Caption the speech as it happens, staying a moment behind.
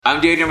I'm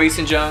Daniel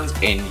Mason Jones,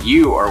 and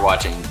you are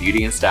watching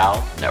Beauty and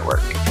Style Network.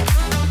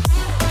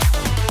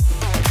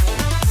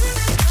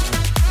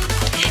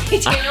 Hey,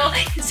 Daniel,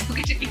 it's so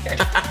good to be here.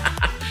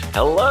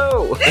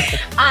 Hello.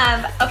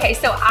 Okay,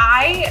 so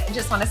I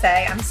just want to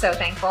say I'm so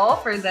thankful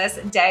for this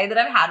day that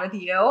I've had with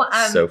you.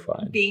 So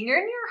fun. Being in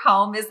your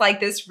home is like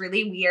this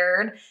really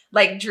weird,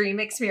 like dream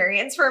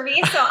experience for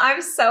me. So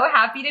I'm so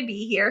happy to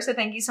be here. So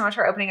thank you so much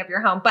for opening up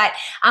your home. But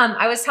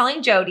I was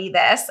telling Jody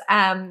this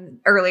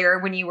earlier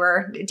when you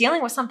were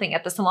dealing with something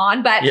at the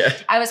salon. But yeah.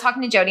 I was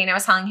talking to Jody and I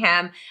was telling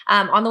him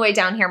on the way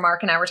down here,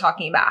 Mark and I were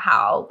talking about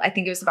how I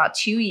think it was about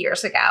 2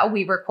 years ago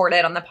we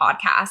recorded on the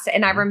podcast.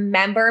 And I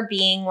remember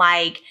being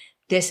like,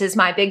 this is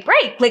my big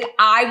break. Like,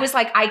 I was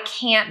like, I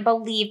can't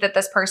believe that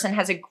this person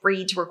has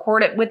agreed to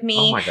record it with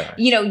me. Oh my gosh.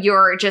 You know,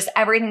 you're just,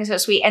 everything's so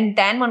sweet. And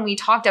then when we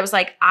talked, I was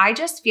like, I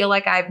just feel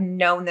like I've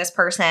known this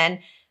person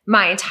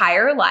my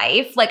entire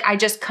life. Like, I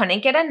just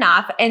couldn't get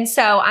enough. And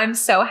so I'm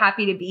so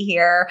happy to be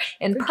here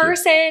in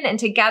person and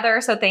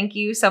together. So thank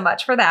you so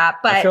much for that.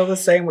 But I feel the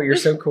same way. You're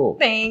so cool.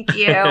 Thank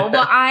you.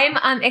 Well,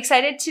 I'm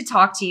excited to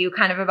talk to you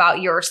kind of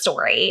about your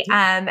story.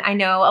 I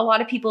know a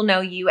lot of people know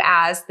you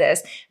as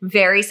this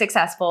very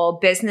successful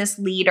business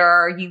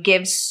leader. You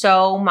give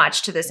so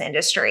much to this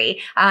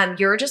industry.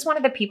 You're just one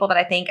of the people that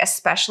I think,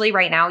 especially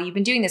right now, you've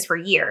been doing this for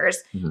years,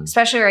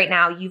 especially right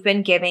now, you've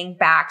been giving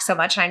back so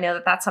much. And I know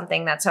that that's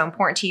something that's so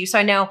important to you. So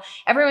I know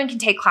everyone can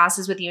take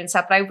classes with you and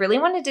stuff, but I really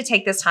wanted to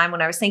take this time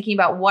when I was thinking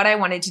about what I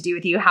wanted to do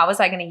with you. How was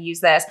I going to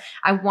use this?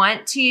 I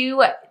want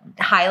to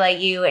highlight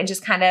you and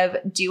just kind of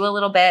do a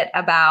little bit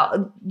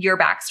about your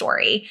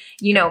backstory,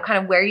 you know,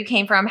 kind of where you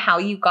came from, how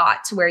you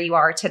got to where you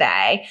are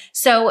today.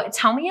 So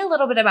tell me a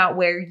little bit about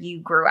where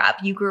you grew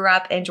up. You grew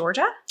up in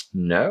Georgia?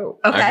 No,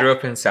 okay. I grew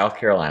up in South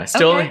Carolina,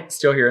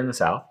 still here in the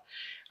South.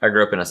 I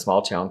grew up in a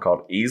small town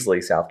called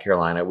Easley, South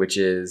Carolina, which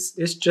is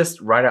just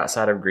right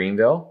outside of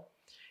Greenville.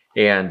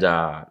 And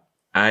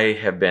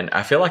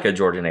I feel like a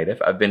Georgia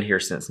native. I've been here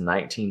since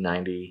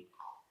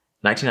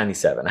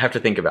 1997. I have to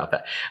think about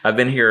that. I've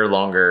been here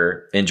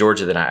longer in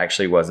Georgia than I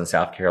actually was in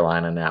South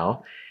Carolina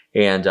now.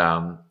 And,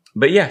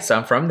 but yes,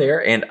 I'm from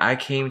there, and I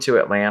came to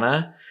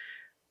Atlanta,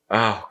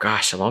 oh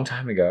gosh, a long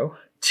time ago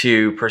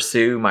to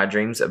pursue my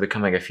dreams of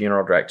becoming a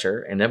funeral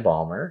director and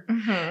embalmer.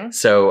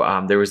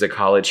 So, there was a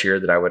college here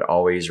that I would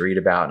always read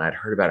about and I'd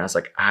heard about it. I was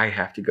like, I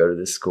have to go to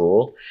this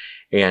school.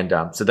 And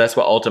so that's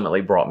what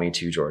ultimately brought me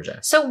to Georgia.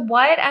 So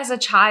what, as a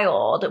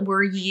child,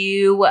 were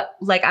you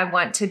like, I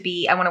want to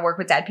work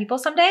with dead people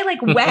someday?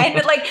 Like when,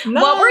 like,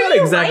 what were you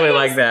exactly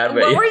like that?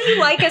 But what were you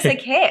like as a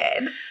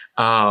kid?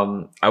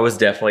 I was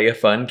definitely a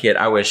fun kid.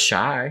 I was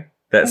shy.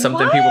 That's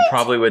something people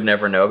probably would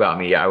never know about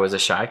me. I was a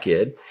shy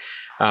kid.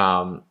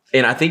 And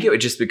I think it was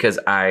just because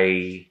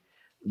I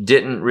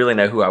didn't really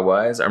know who I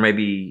was, or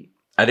maybe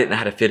I didn't know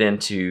how to fit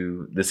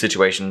into the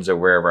situations or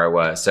wherever I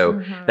was.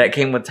 So that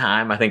came with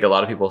time. I think a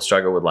lot of people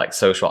struggle with like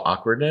social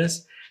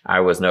awkwardness. I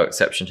was no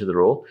exception to the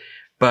rule.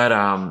 But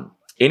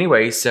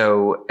anyway,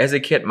 so as a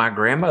kid, my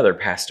grandmother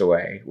passed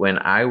away when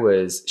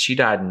she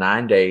died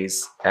 9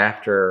 days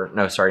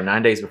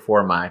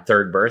before my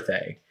third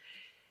birthday.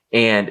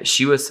 And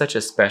she was such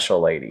a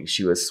special lady.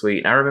 She was sweet.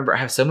 And I remember I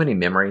have so many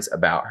memories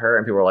about her,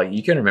 and people were like,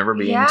 you can remember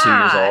being 2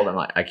 years old? I'm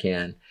like, I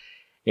can.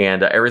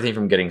 And everything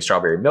from getting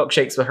strawberry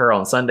milkshakes with her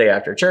on Sunday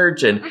after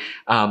church. And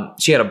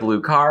she had a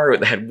blue car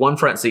that had one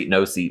front seat,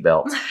 no seat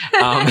belts.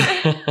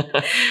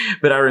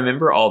 But I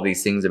remember all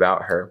these things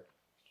about her.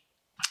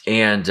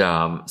 And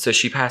so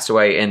she passed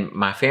away, and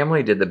my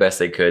family did the best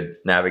they could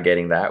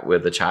navigating that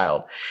with the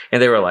child.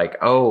 And they were like,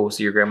 oh,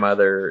 so your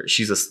grandmother,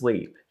 she's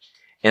asleep.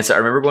 And so I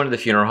remember going to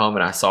the funeral home,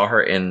 and I saw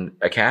her in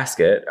a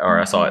casket, or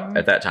I saw it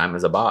at that time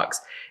as a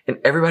box. And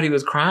everybody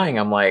was crying.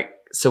 I'm like,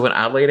 so when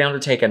I lay down to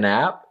take a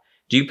nap,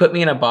 do you put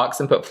me in a box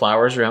and put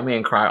flowers around me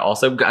and cry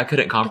also? I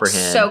couldn't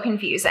comprehend. It's so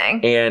confusing.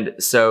 And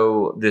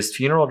so this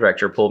funeral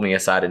director pulled me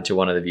aside into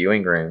one of the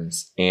viewing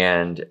rooms,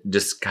 and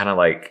just kind of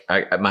like,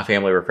 my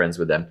family were friends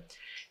with them.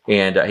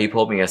 And he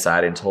pulled me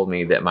aside and told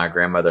me that my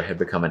grandmother had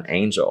become an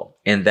angel.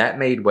 And that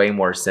made way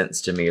more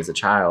sense to me as a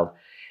child.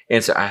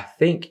 And so I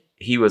think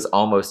he was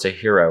almost a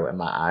hero in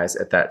my eyes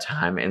at that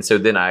time. And so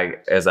then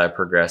as I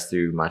progressed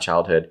through my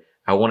childhood,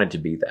 I wanted to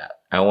be that.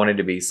 I wanted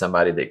to be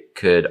somebody that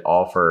could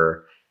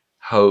offer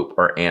hope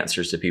or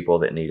answers to people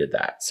that needed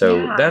that.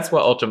 So that's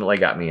what ultimately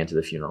got me into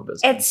the funeral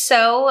business. It's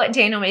so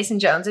Daniel Mason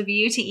Jones of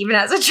you to, even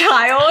as a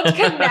child,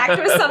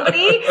 connect with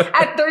somebody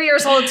at 3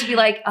 years old to be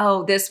like,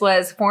 oh, this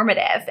was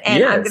formative,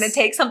 and I'm going to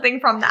take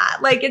something from that.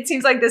 Like, it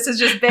seems like this has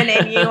just been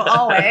in you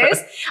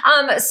always.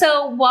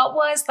 So what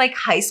was like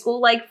high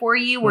school like for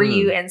you? Were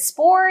you in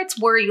sports?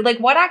 Were you like,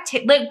 what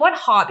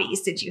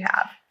hobbies did you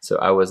have? So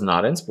I was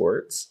not in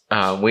sports.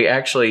 We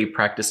actually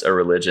practiced a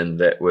religion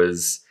that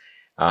was,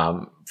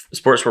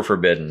 sports were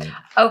forbidden.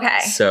 Okay.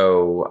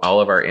 So all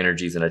of our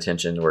energies and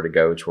attention were to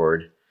go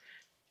toward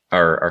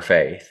our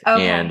faith.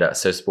 Okay. And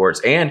so sports,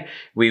 and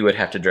we would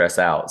have to dress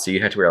out. So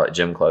you had to wear like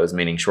gym clothes,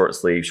 meaning short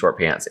sleeves, short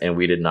pants. And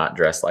we did not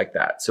dress like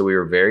that. So we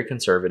were very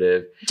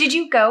conservative. Did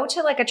you go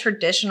to like a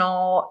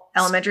traditional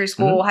elementary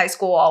school, high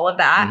school, all of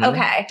that? Mhm.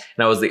 Okay.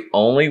 And I was the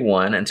only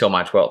one until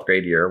my 12th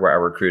grade year where I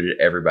recruited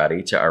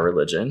everybody to our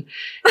religion.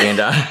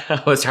 And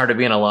I was tired of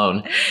being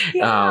alone.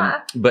 Yeah.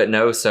 But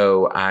no,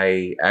 so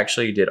I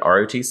actually did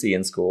ROTC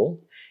in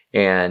school.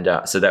 And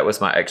so that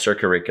was my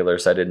extracurricular.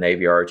 So I did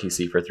Navy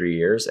ROTC for 3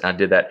 years. And I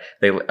did that.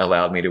 They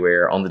allowed me to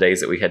wear, on the days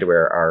that we had to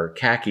wear our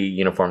khaki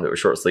uniform that was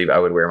short sleeve, I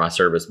would wear my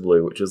service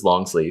blue, which was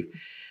long sleeve.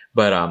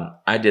 But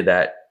I did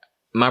that.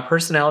 My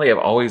personality, I've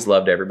always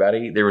loved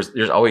everybody.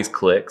 There's always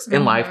cliques.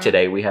 In life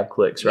today, we have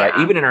cliques, right?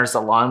 Yeah. Even in our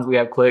salons, we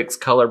have cliques,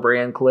 color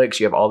brand cliques.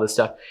 You have all this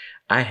stuff.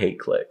 I hate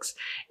cliques.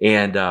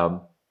 And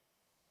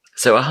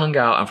so I hung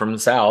out. I'm from the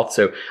South.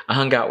 So I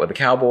hung out with the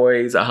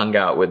cowboys. I hung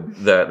out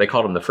with they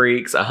called them the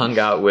freaks. I hung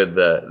out with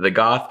the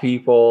goth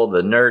people,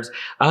 the nerds.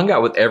 I hung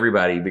out with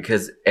everybody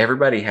because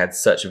everybody had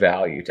such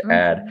value to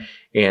add.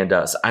 And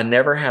so I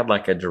never had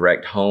like a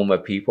direct home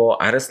of people.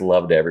 I just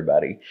loved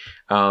everybody.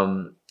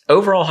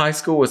 Overall, high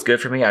school was good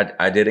for me.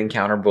 I did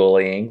encounter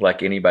bullying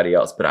like anybody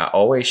else, but I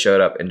always showed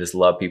up and just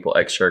loved people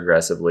extra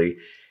aggressively.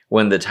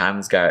 When the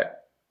times got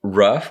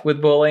rough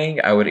with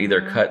bullying, I would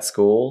either cut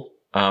school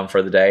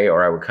for the day,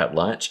 or I would cut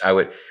lunch.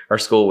 Our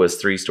school was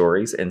 3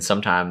 stories. And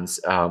sometimes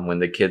when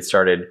the kids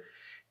started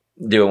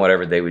doing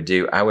whatever they would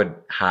do, I would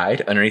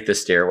hide underneath the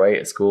stairway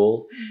at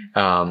school,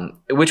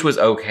 which was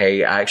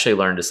okay. I actually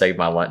learned to save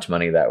my lunch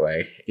money that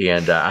way.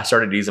 And I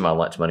started using my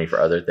lunch money for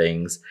other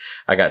things.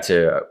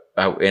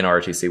 In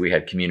ROTC, we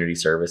had community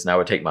service, and I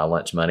would take my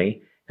lunch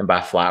money and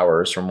buy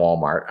flowers from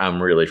Walmart.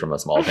 I'm really from a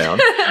small town.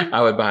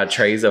 I would buy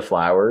trays of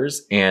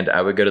flowers, and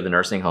I would go to the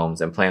nursing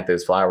homes and plant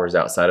those flowers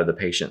outside of the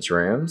patients'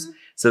 rooms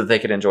so that they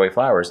could enjoy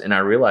flowers. And I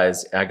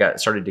realized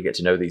started to get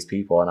to know these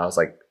people, and I was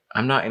like,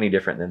 I'm not any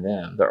different than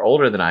them. They're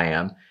older than I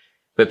am,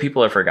 but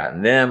people have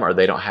forgotten them, or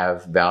they don't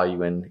have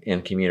value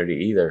in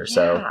community either.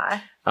 So,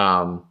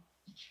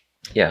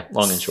 yeah,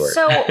 long and short.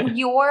 So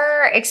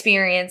your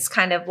experience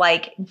kind of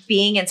like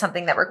being in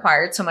something that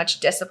required so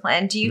much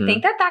discipline, do you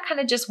think that kind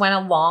of just went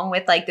along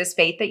with like this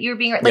faith that you were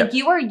being, like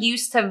you were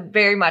used to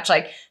very much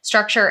like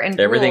structure and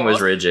everything rules.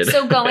 was rigid.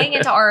 So going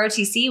into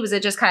ROTC, was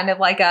it just kind of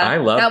like I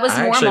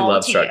actually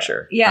love to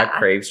structure. You? Yeah. I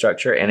crave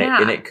structure,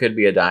 and it could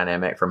be a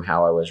dynamic from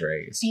how I was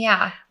raised.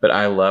 Yeah. But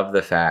I love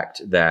the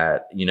fact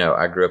that,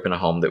 I grew up in a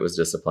home that was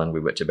disciplined. We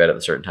went to bed at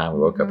a certain time. We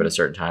woke up at a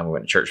certain time. We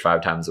went to church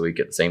 5 times a week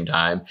at the same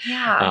time.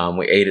 Yeah.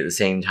 We ate at the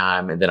same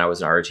time. And then I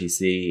was in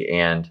ROTC.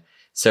 And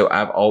so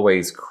I've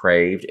always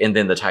craved. And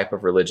then the type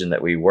of religion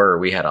that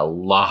we had a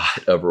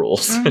lot of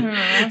rules.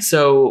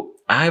 So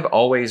I've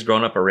always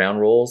grown up around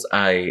rules.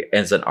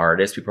 As an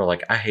artist, people are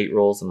like, I hate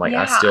rules. I'm like,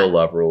 I still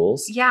love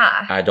rules.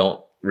 Yeah. I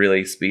don't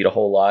really speed a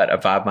whole lot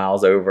of 5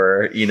 miles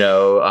over,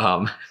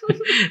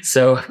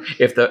 so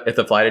if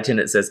the flight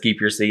attendant says,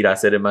 keep your seat, I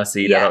sit in my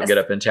seat. I don't get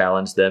up and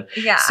challenge them.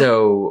 Yeah.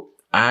 So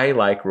I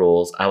like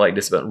rules. I like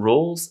discipline.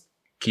 Rules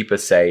keep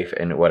us safe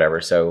and whatever.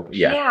 So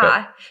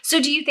yeah.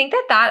 So do you think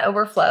that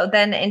overflowed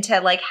then into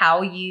like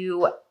how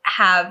you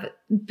have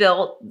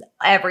built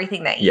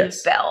everything that you've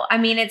built? I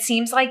mean, it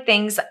seems like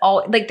things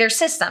all like there's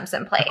systems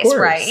in place,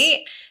 right?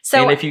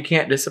 So, and if you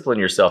can't discipline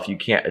yourself, you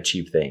can't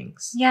achieve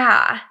things.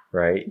 Yeah.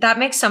 Right. That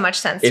makes so much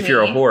sense to me. If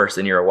you're a horse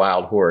and you're a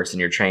wild horse and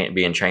you're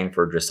being trained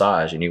for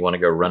dressage and you want to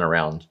go run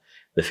around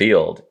the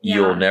field,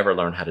 you'll never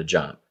learn how to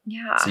jump.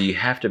 Yeah. So you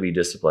have to be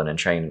disciplined and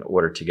trained in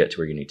order to get to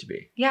where you need to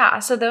be. Yeah.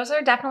 So those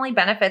are definitely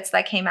benefits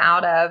that came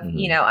out of,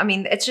 I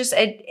mean, it's just,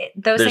 those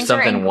There's things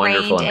are something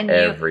wonderful in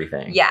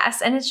everything.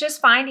 Yes. And it's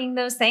just finding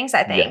those things,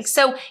 I think. Yes.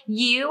 So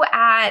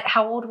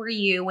how old were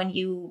you when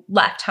you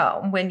left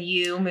home, when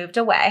you moved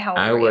away? How old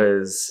I were you?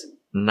 was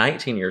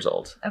 19 years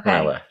old when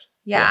I left.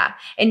 Yeah.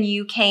 And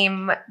you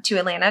came to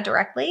Atlanta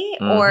directly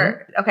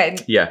or, okay.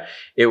 Yeah.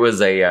 It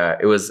was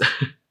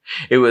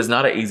it was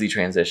not an easy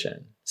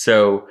transition.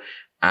 So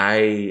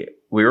we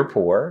were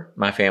poor.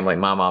 My family,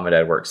 my mom and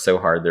dad worked so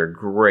hard. They're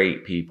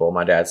great people.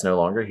 My dad's no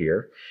longer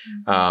here.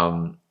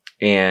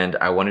 And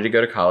I wanted to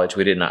go to college.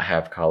 We did not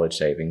have college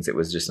savings. It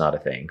was just not a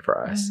thing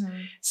for us.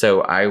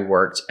 So I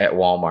worked at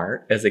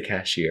Walmart as a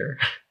cashier.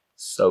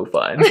 So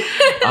fun.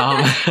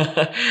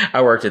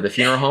 I worked at the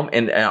funeral home,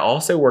 and I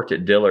also worked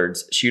at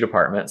Dillard's shoe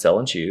department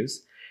selling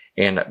shoes,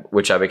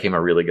 which I became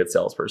a really good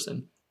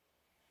salesperson.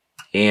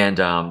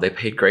 And they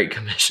paid great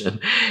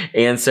commission.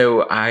 And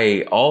so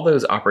all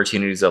those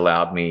opportunities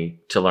allowed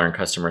me to learn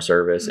customer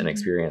service and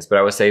experience. But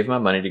I was saving my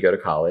money to go to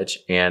college.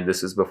 And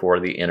this was before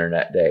the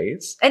internet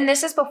days. And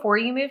this is before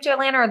you moved to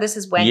Atlanta, or this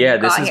is when you got here?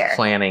 Yeah, this is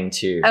planning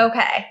too.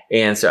 Okay.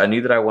 And so I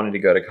knew that I wanted to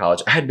go to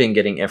college. I had been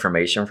getting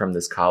information from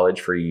this college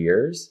for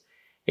years.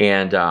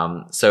 And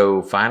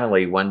so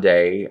finally one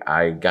day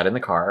I got in the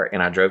car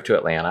and I drove to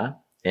Atlanta,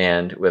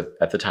 and with,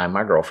 at the time,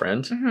 my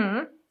girlfriend.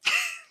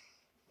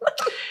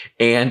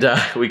 And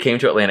we came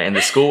to Atlanta, and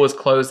the school was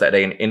closed that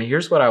day. And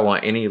here's what I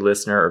want any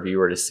listener or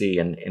viewer to see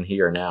and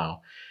hear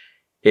now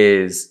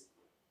is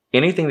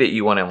anything that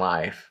you want in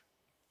life.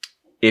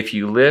 If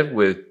you live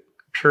with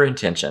pure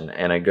intention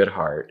and a good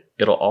heart,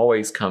 it'll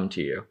always come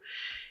to you.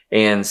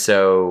 And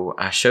so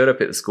I showed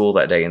up at the school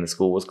that day and the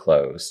school was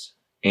closed.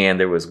 And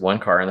there was one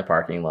car in the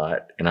parking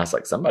lot. And I was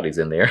like, somebody's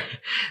in there.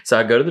 So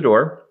I go to the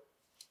door.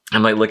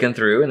 I'm like looking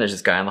through and there's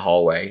this guy in the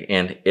hallway.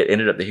 And it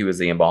ended up that he was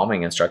the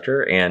embalming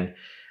instructor. And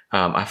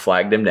I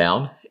flagged him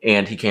down.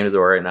 And he came to the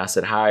door and I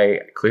said, hi,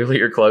 clearly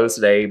you're closed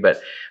today,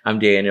 but I'm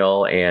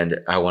Daniel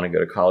and I want to go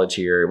to college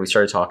here. And we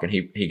started talking.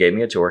 He gave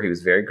me a tour. He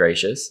was very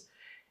gracious.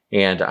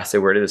 And I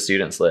said, where do the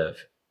students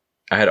live?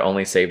 I had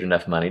only saved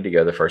enough money to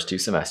go the first 2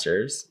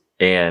 semesters.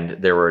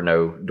 And there were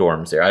no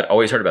dorms there. I'd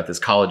always heard about this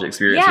college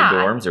experience in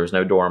dorms. There was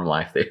no dorm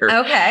life there.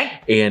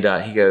 Okay.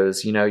 And he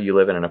goes, you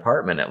live in an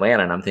apartment in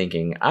Atlanta. And I'm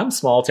thinking, I'm a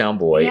small town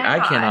boy. Yeah. I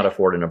cannot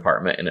afford an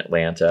apartment in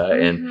Atlanta.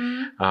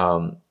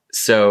 And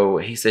so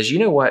he says, you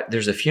know what?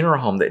 There's a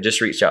funeral home that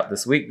just reached out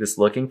this week that's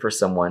looking for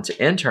someone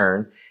to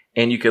intern.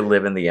 And you could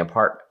live in the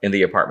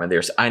apartment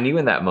there. So I knew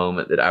in that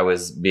moment that I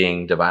was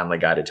being divinely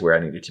guided to where I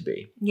needed to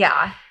be.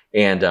 Yeah.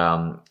 And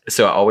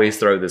so I always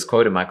throw this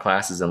quote in my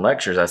classes and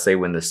lectures. I say,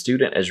 when the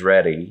student is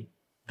ready,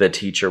 the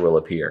teacher will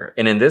appear.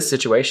 And in this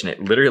situation,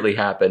 it literally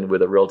happened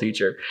with a real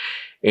teacher.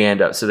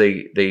 And so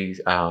they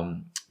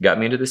got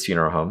me into this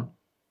funeral home.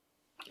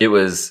 It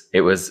was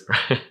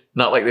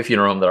not like the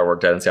funeral home that I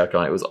worked at in South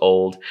Carolina. It was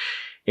old.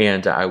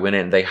 And I went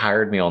in, they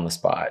hired me on the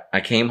spot.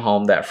 I came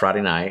home that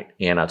Friday night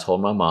and I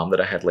told my mom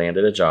that I had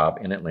landed a job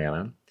in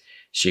Atlanta.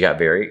 She got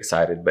very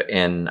excited, but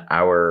in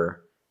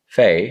our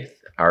faith,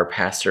 our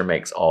pastor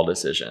makes all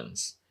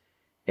decisions.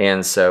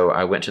 And so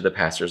I went to the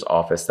pastor's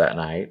office that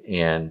night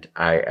and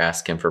I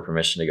asked him for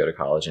permission to go to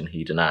college and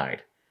he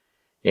denied.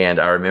 And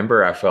I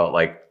remember I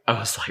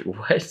was like,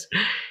 what?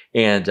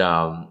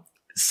 And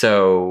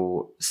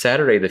so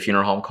Saturday, the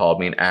funeral home called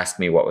me and asked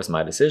me what was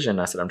my decision.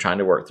 I said, I'm trying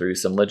to work through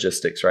some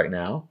logistics right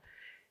now.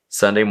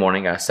 Sunday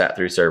morning, I sat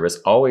through service,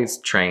 always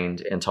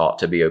trained and taught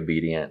to be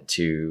obedient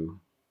to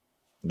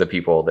the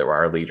people that were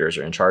our leaders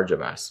or in charge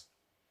of us.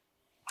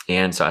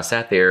 And so I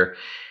sat there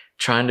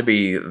trying to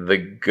be the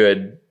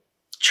good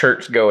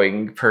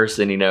church-going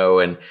person,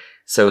 and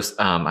so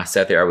I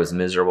sat there. I was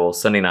miserable.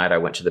 Sunday night, I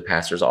went to the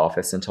pastor's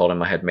office and told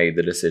him I had made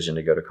the decision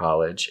to go to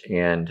college,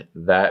 and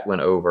that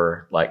went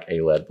over like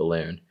a lead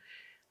balloon.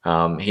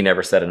 He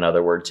never said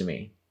another word to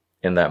me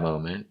in that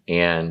moment,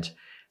 and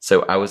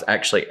so I was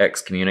actually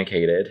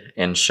excommunicated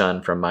and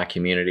shunned from my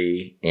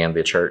community and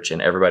the church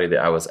and everybody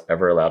that I was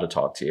ever allowed to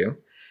talk to.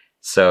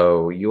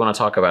 So you want to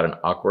talk about an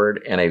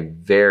awkward and a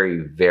very,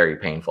 very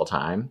painful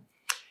time.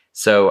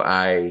 So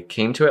I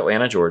came to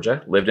Atlanta,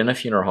 Georgia, lived in a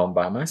funeral home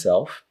by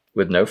myself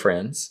with no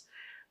friends.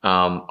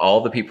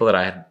 All the people that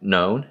I had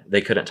known, they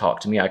couldn't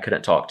talk to me. I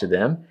couldn't talk to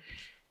them.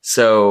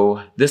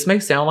 So this may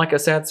sound like a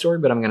sad story,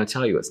 but I'm going to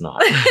tell you it's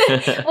not.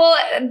 Well,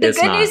 the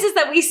good news is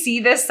that we see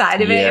this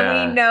side of it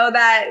and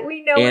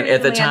we know And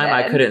at the time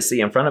I couldn't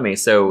see in front of me.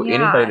 So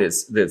anybody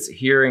that's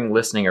hearing,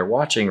 listening, or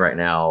watching right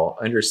now,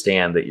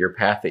 understand that your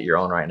path that you're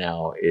on right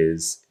now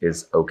is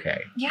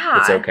okay. Yeah.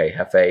 It's okay.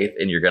 Have faith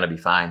and you're going to be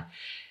fine.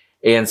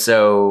 And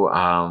so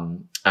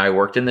I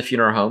worked in the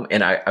funeral home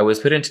and I was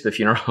put into the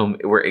funeral home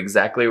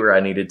exactly where I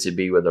needed to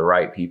be with the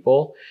right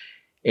people.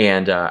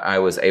 And I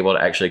was able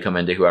to actually come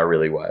into who I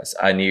really was.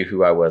 I knew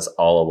who I was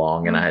all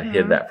along, and I had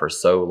hid that for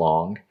so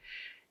long.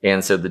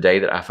 And so the day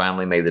that I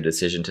finally made the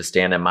decision to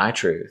stand in my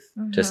truth,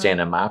 to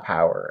stand in my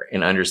power,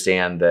 and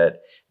understand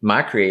that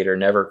my creator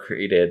never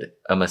created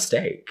a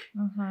mistake.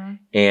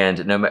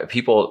 And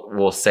people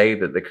will say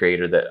that the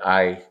creator that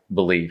I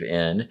believe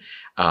in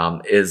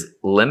is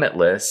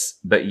limitless,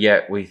 but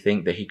yet we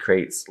think that he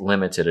creates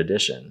limited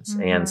editions.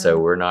 And so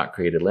we're not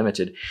created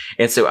limited.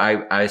 And so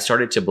I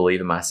started to believe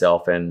in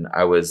myself, and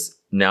I was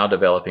now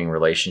developing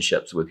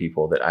relationships with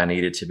people that I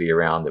needed to be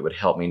around that would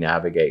help me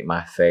navigate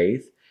my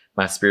faith,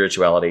 my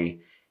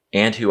spirituality,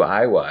 and who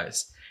I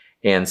was.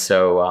 And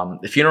so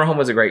the funeral home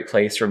was a great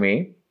place for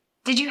me.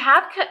 Did you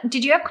have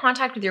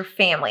contact with your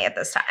family at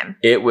this time?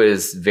 It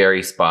was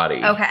very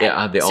spotty. Okay.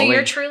 Yeah,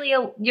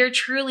 you're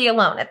truly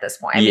alone at this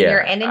point. I mean, you're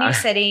in a new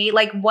city.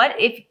 Like,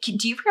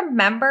 do you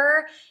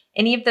remember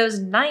any of those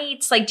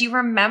nights? Like, do you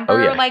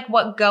remember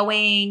what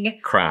going?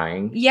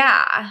 Crying.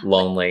 Yeah.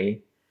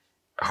 Lonely.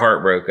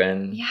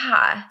 Heartbroken.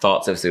 Yeah.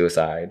 Thoughts of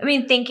suicide. I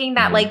mean, thinking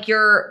that like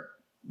you're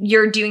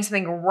doing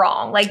something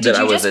wrong. Like, did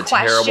you just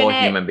question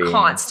it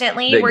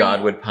constantly? That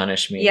God would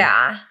punish me.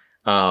 Yeah.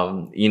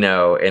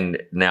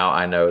 And now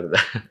I know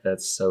that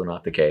that's so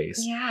not the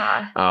case.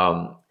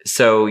 Yeah.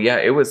 So yeah,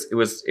 it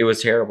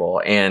was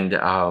terrible.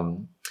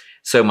 And,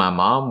 so my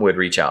mom would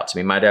reach out to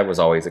me. My dad was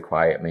always a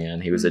quiet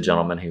man. He was a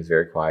gentleman. He was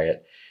very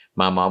quiet.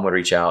 My mom would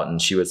reach out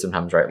and she would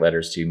sometimes write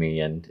letters to me.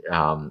 And,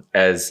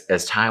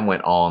 as time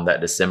went on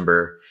that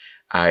December,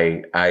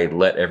 I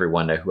let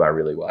everyone know who I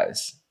really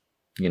was.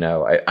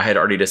 I had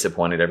already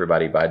disappointed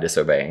everybody by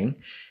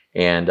disobeying.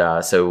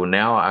 And, so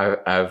now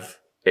I've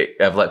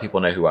let people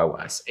know who I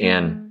was.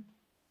 And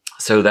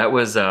So that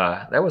was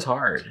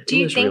hard. Do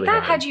you think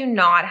that had you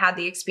not had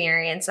the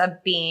experience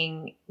of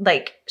being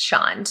like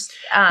shunned?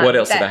 What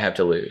else did I have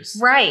to lose?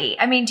 Right.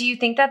 I mean, do you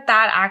think that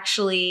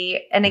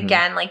actually, and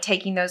again, like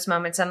taking those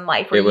moments in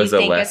life where you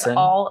think it's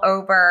all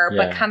over,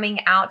 but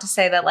coming out to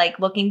say that, like,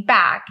 looking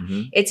back,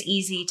 it's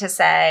easy to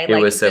say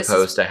it was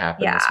supposed to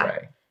happen this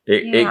way.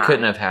 It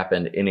couldn't have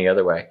happened any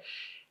other way.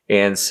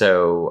 And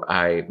so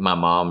my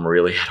mom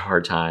really had a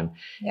hard time,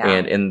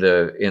 and in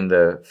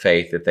the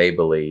faith that they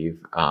believe,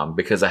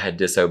 because I had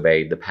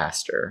disobeyed the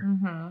pastor,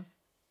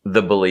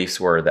 the beliefs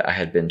were that I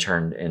had been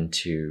turned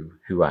into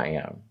who I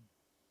am.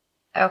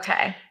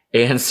 Okay.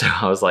 And so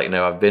I was like,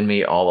 no, I've been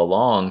me all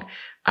along.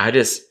 I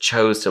just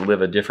chose to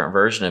live a different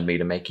version of me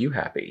to make you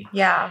happy.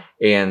 Yeah.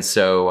 And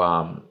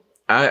so,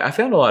 I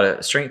found a lot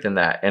of strength in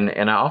that. And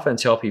I often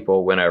tell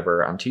people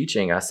whenever I'm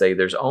teaching, I say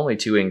there's only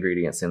 2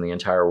 ingredients in the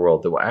entire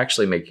world that will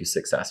actually make you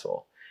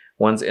successful.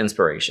 One's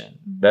inspiration.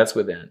 That's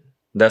within.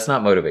 That's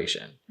not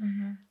motivation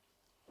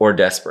or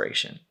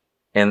desperation.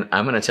 And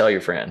I'm going to tell your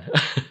friend,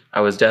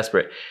 I was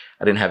desperate.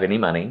 I didn't have any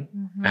money.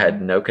 I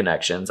had no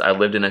connections. I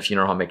lived in a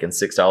funeral home making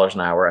 $6 an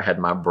hour. I had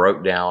my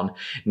broke down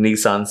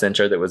Nissan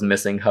Sentra that was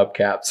missing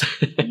hubcaps.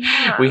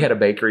 We had a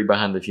bakery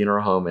behind the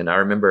funeral home. And I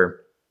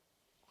remember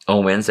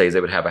on Wednesdays,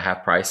 they would have a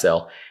half price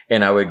sale,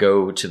 and I would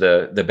go to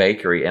the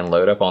bakery and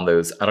load up on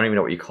those. I don't even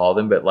know what you call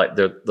them, but like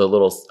the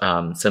little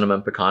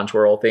cinnamon pecan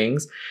twirl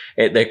things.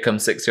 They come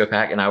 6 to a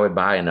pack, and I would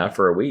buy enough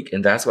for a week,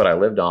 and that's what I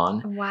lived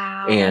on.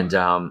 Wow. And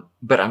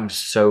but I'm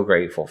so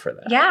grateful for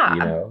that. Yeah. You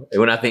know,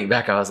 when I think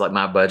back, I was like,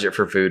 my budget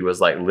for food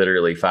was like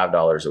literally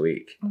 $5 a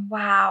week.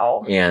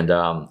 Wow. And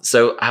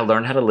so I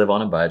learned how to live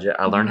on a budget.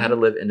 I learned how to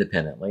live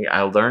independently.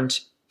 I learned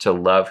to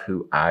love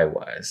who I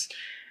was.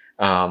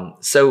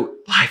 So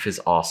life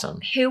is awesome.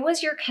 Who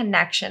was your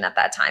connection at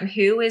that time?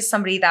 Who is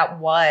somebody that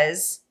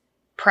was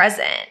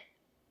present?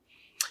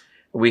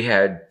 We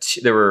had,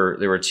 there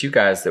were 2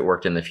 guys that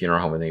worked in the funeral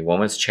home with me.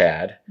 One was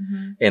Chad,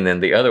 and then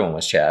the other one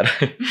was Chad.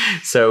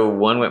 So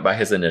one went by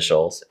his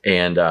initials,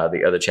 and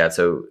the other Chad.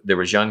 So there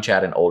was young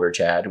Chad and older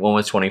Chad. One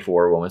was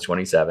 24, one was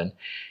 27,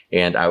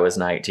 and I was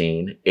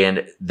 19.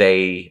 And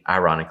they,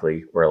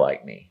 ironically, were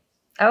like me.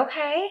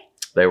 Okay.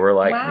 They were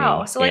like me.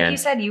 Wow. So like you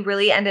said, you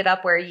really ended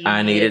up where you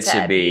needed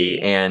to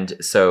be. And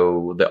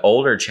so the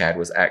older Chad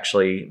was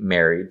actually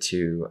married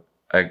to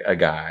a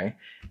guy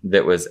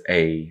that was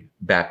a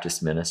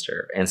Baptist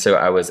minister. And so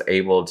I was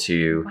able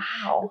to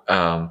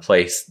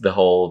place the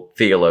whole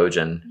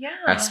theologian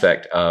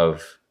aspect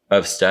of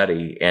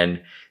study.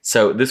 And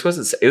so it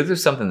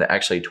was something that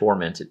actually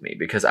tormented me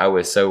because I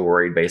was so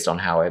worried based on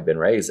how I had been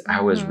raised.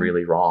 I was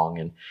really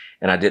wrong.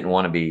 And I didn't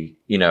want to be,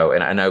 you know,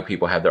 and I know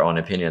people have their own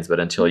opinions, but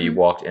until you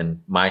walked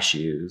in my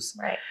shoes,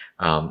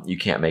 you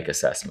can't make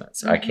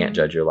assessments. I can't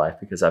judge your life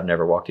because I've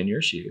never walked in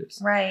your shoes.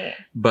 Right.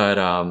 But,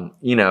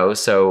 you know,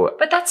 so.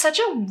 But that's such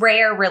a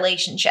rare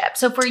relationship.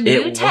 So for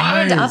you to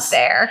end up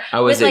there. I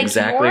was with,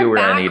 exactly where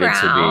I needed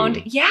to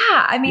be. Yeah.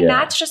 I mean,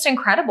 that's just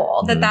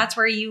incredible that that's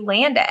where you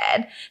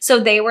landed. So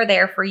they were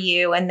there for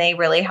you and they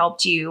really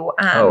helped you.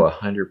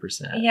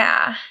 100%.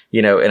 Yeah.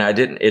 You know, and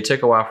it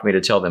took a while for me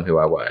to tell them who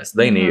I was.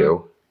 They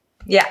knew.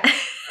 Yeah.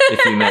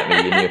 If you met me,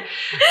 you knew.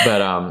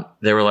 But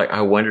they were like,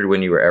 I wondered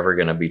when you were ever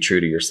going to be true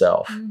to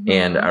yourself.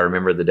 And I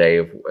remember the day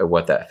of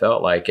what that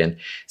felt like. And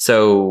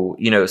so,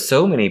 you know,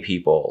 so many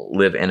people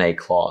live in a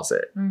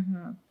closet.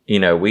 You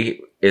know,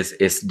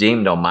 it's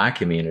deemed on my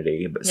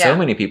community, but so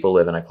many people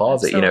live in a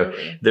closet.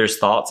 Absolutely. You know, there's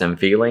thoughts and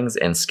feelings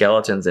and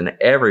skeletons in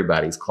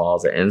everybody's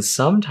closet. And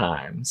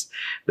sometimes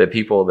the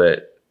people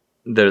that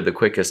they're the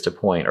quickest to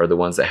point are the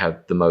ones that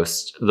have the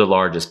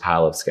largest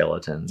pile of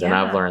skeletons. And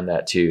I've learned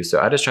that too.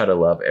 So I just try to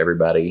love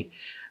everybody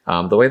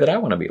the way that I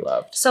want to be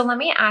loved. So let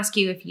me ask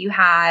you if you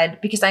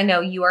had, because I know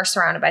you are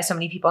surrounded by so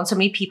many people and so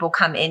many people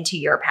come into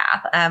your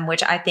path,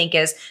 which I think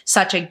is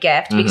such a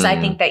gift because I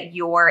think that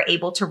you're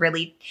able to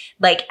really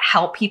like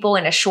help people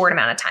in a short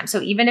amount of time.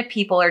 So even if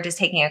people are just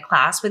taking a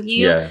class with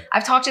you,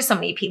 I've talked to so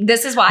many people.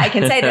 This is why I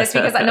can say this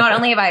because not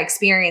only have I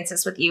experienced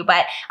this with you,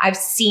 but I've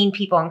seen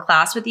people in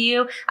class with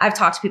you. I've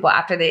talked to people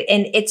after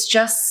and it's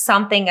just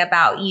something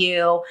about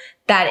you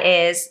that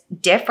is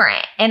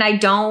different. And I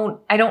don't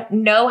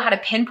know how to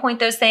pinpoint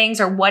those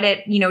things or what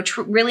it, you know,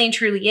 really and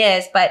truly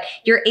is, but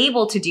you're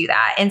able to do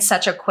that in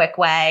such a quick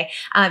way.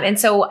 And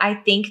so I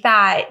think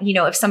that, you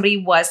know, if somebody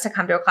was to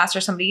come to a class or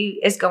somebody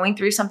is going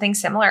through something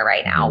similar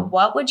right now,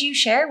 what would you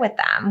share with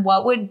them?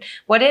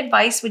 What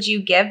advice would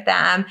you give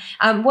them?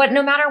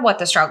 No matter what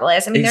the struggle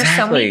is. I mean, there's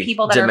so many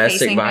people that are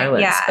facing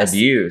violence,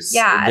 abuse.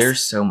 Yeah.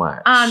 There's so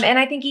much. And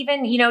I think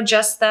even, you know,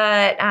 just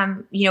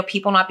the, you know,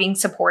 people not being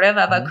supportive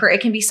of a career,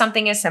 it can be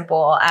something as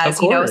simple as,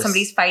 you know,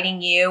 somebody's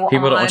fighting you.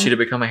 People don't want you to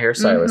become a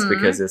hairstylist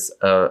because it's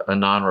a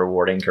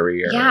non-rewarding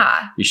career.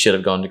 Yeah. You should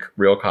have gone to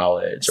real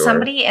college.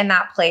 Somebody in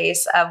that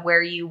place of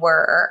where you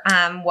were,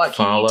 what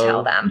can you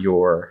tell them? Follow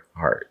your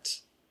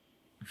heart.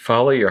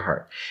 Follow your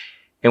heart.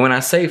 And when I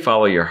say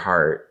follow your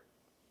heart,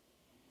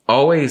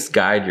 always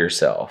guide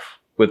yourself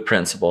with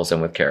principles and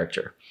with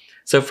character.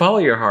 So follow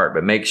your heart,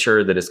 but make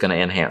sure that it's going to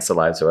enhance the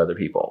lives of other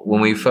people.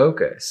 When we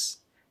focus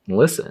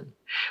listen.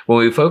 When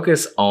we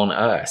focus on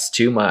us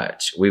too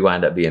much, we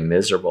wind up being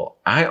miserable.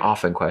 I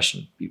often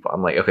question people.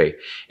 I'm like, okay,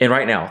 and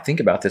right now, think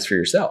about this for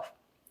yourself.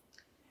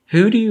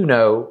 Who do you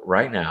know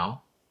right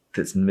now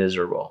that's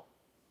miserable?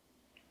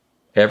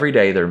 Every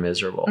day they're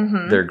miserable.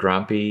 Mm-hmm. They're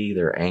grumpy,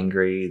 they're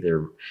angry,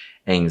 they're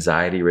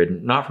anxiety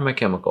ridden, not from a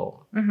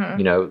chemical. Mm-hmm.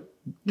 You know,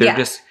 they're Yeah.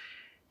 just,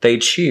 they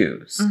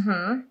choose.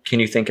 Mm-hmm. Can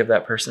you think of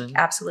that person?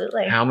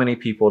 Absolutely. How many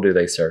people do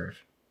they serve?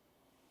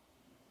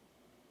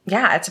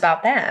 Yeah, it's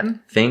about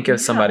them. Think of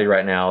Yeah. somebody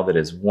right now that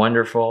is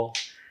wonderful.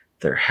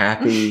 They're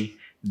happy.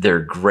 They're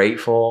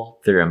grateful.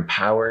 They're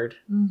empowered.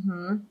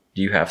 Mm-hmm.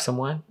 Do you have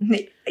someone?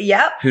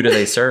 Yep. Who do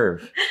they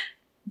serve?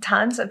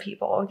 Tons of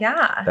people.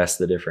 Yeah. That's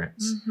the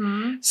difference.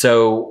 Mm-hmm.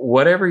 So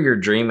whatever your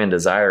dream and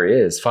desire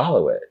is,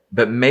 follow it.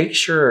 But make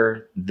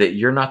sure that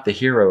you're not the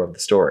hero of the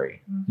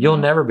story. Mm-hmm. You'll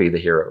never be the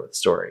hero of the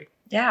story.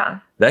 Yeah.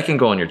 That can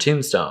go on your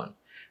tombstone.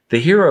 The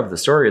hero of the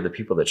story are the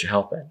people that you're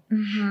helping.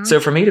 Mm-hmm. So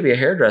for me to be a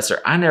hairdresser,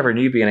 I never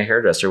knew being a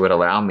hairdresser would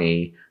allow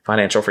me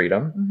financial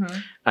freedom. Mm-hmm.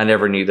 I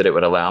never knew that it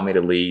would allow me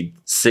to lead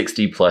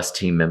 60 plus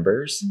team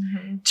members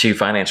Mm-hmm. to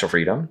financial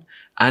freedom.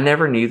 I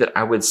never knew that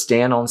I would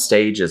stand on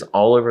stages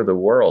all over the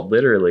world,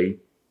 literally,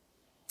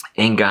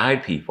 and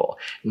guide people,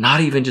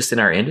 not even just in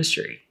our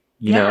industry,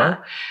 you Yeah.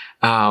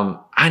 know?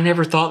 I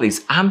never thought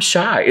these. I'm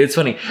shy. It's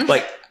funny.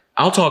 Like,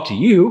 I'll talk to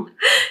you,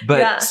 but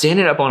Yeah.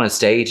 standing up on a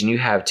stage and you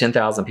have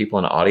 10,000 people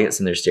in the audience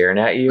and they're staring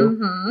at you,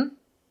 Mm-hmm.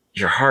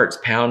 your heart's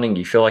pounding.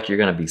 You feel like you're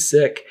going to be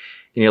sick.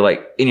 And you're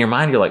like, in your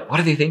mind, you're like, what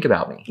do they think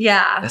about me?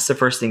 Yeah. That's the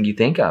first thing you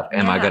think of.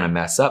 Am I Yeah. going to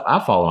mess up?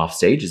 I've fallen off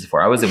stages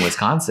before. I was in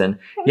Wisconsin.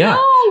 Yeah.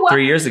 No.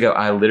 3 years ago,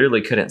 I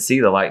literally couldn't see.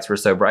 The lights were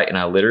so bright and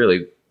I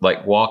literally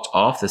like walked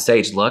off the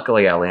stage.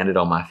 Luckily, I landed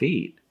on my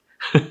feet.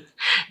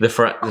 The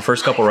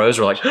first couple rows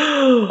were like,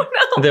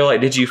 they're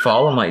like, did you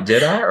fall? I'm like,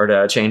 did I? Or did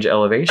I change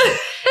elevation?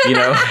 You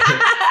know?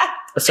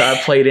 So I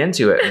played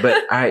into it,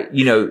 but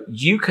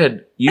you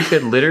could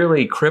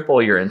literally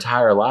cripple your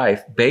entire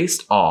life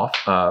based off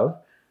of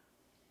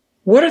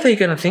what are they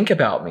going to think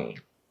about me?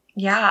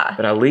 Yeah.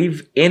 But I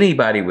leave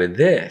anybody with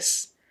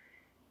this.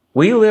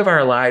 We live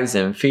our lives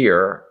in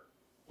fear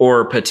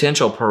or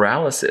potential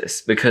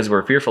paralysis because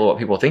we're fearful of what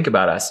people think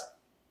about us.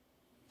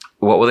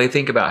 What will they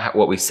think about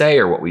what we say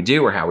or what we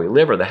do or how we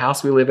live or the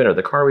house we live in or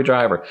the car we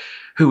drive or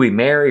who we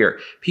marry? Or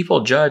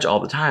people judge all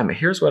the time. But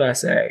here's what I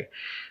say.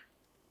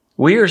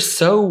 We are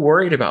so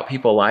worried about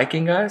people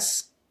liking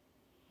us.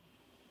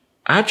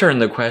 I turn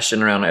the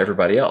question around to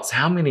everybody else.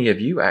 How many of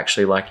you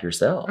actually like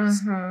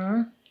yourselves?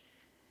 Mm-hmm.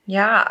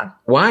 Yeah.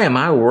 Why am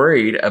I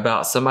worried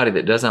about somebody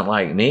that doesn't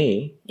like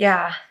me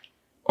Yeah.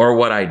 or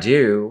what I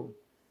do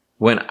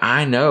when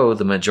I know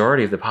the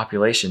majority of the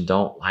population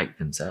don't like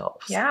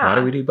themselves? Yeah. Why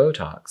do we do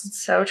Botox?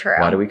 It's so true.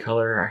 Why do we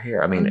color our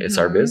hair? I mean, it's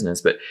our Mhm.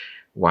 business, but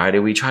why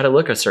do we try to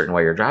look a certain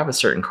way or drive a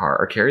certain car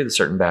or carry the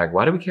certain bag?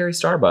 Why do we carry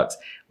Starbucks?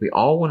 We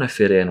all want to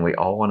fit in. We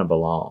all want to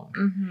belong.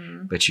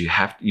 Mm-hmm. But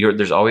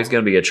there's always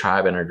going to be a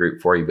tribe and a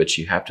group for you, but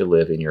you have to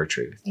live in your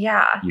truth.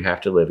 Yeah. You have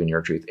to live in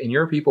your truth. And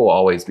your people will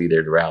always be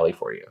there to rally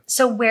for you.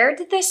 So where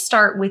did this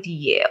start with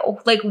you?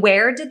 Like,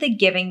 where did the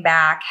giving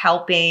back,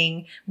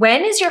 helping?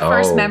 When is your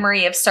first Oh.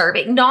 memory of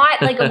serving?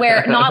 Not like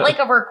not like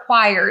a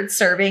required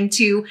serving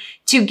to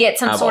get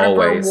some I've sort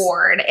always- of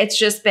reward. It's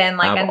just been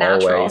like a I've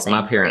natural always, thing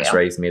my for parents you.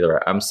 raised me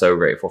there. I'm so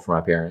grateful for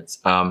my parents.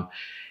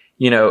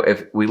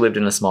 If we lived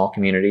in a small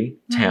community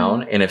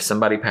town and if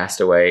somebody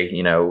passed away,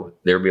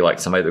 there would be like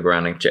somebody that would go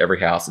around to every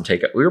house and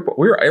take it.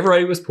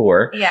 Everybody was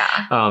poor. Yeah.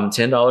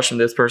 $10 from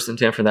this person,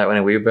 10 from that one.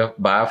 And we would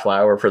buy a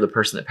flower for the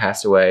person that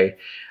passed away.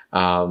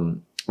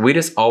 We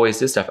just always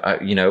did stuff.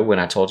 When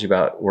I told you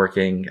about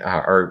working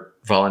or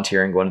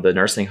volunteering, going to the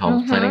nursing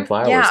homes, Mhm. planting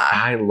flowers, Yeah.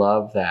 I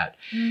love that.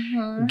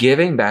 Mm-hmm.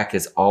 Giving back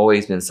has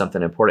always been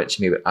something important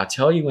to me, but I'll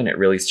tell you when it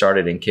really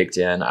started and kicked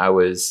in. I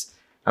was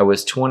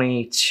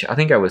 20, I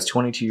think I was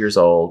 22 years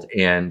old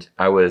and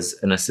I was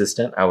an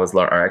assistant. I was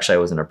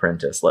an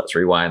apprentice. Let's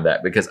rewind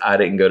that because I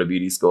didn't go to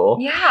beauty school.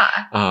 Yeah.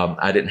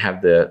 I didn't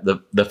have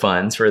the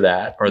funds for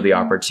that or the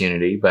Mhm.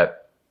 opportunity,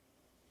 but,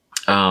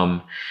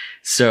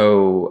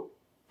 so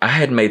I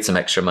had made some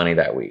extra money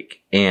that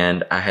week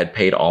and I had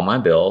paid all my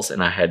bills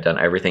and I had done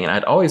everything. And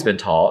I'd always been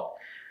taught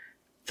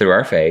through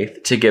our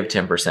faith to give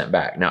 10%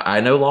 back. Now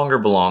I no longer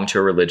belong to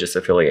a religious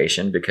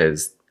affiliation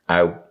because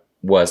I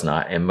was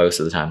not, and most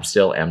of the time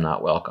still am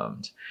not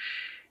welcomed.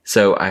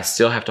 So I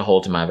still have to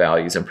hold to my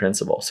values and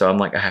principles. So I'm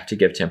like, I have to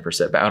give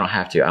 10% back. I don't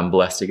have to, I'm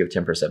blessed to give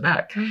 10%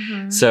 back.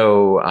 Mm-hmm.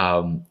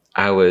 So,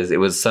 it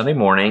was Sunday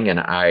morning and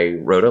I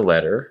wrote a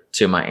letter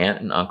to my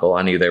aunt and uncle.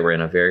 I knew they were in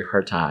a very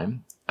hard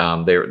time.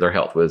 Their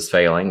health was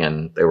failing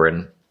and they were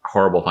in a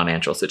horrible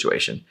financial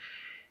situation.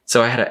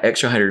 So I had an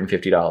extra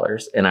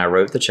 $150 and I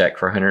wrote the check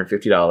for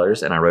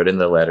 $150 and I wrote in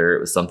the letter.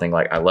 It was something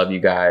like, I love you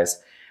guys.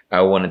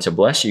 I wanted to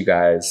bless you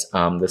guys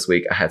this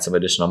week. I had some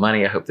additional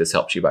money. I hope this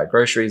helps you buy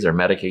groceries or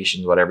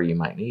medications, whatever you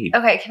might need.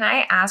 Okay. Can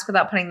I ask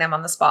without putting them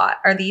on the spot?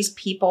 Are these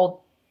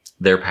people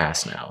They're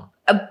past now.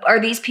 Are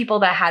these people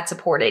that had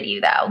supported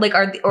you though? Like,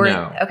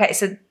 No. Okay.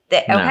 So, No.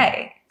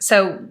 okay.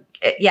 So,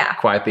 yeah.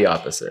 Quite the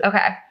opposite.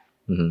 Okay.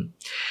 Mhm.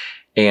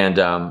 And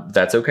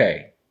that's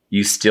okay.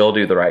 You still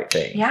do the right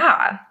thing.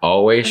 Yeah.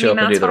 Always show up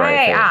and do the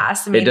right thing.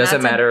 Asked. It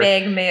doesn't matter. A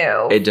big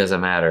move. It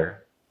doesn't matter.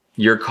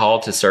 You're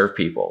called to serve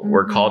people.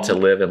 We're called to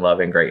live and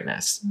love in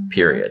greatness,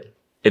 period.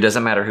 It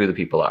doesn't matter who the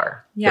people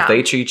are. Yeah. If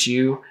they treat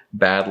you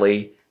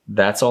badly,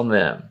 that's on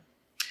them.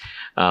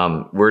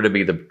 We're to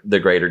be the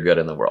greater good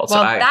in the world.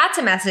 Well, so that's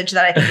a message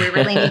that I think we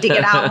really need to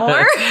get out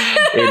more.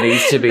 It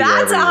needs to be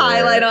That's everywhere. A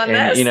highlight on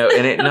this.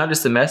 And it not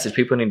just a message.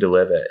 People need to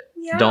live it.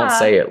 Yeah. Don't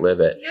say it, live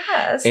it.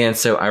 Yes. And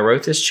so I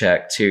wrote this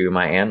check to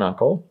my aunt and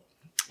uncle,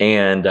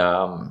 and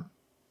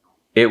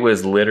it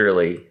was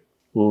literally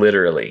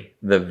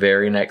the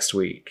very next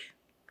week,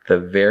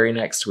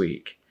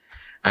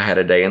 I had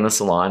a day in the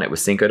salon. It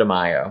was Cinco de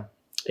Mayo.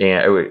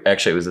 And it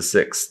was the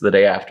 6th, the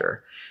day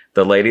after.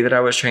 The lady that I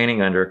was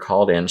training under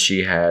called in.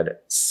 She had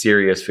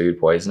serious food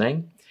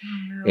poisoning.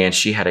 Oh, no. And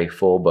she had a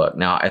full book.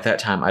 Now, at that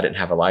time, I didn't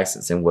have a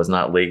license and was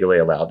not legally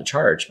allowed to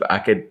charge, but I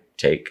could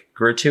take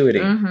gratuity.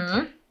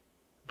 Mm-hmm.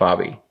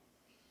 Bobby,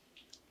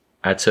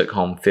 I took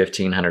home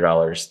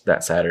 $1,500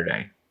 that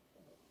Saturday.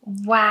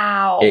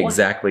 Wow.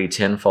 Exactly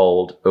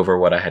tenfold over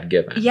what I had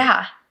given.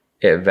 Yeah.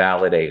 It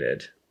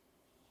validated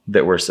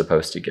that we're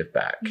supposed to give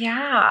back.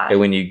 Yeah. And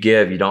when you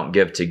give, you don't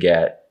give to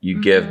get.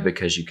 You give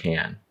because you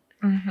can.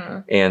 Mm-hmm.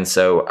 And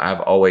so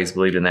I've always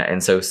believed in that.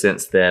 And so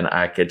since then,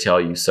 I could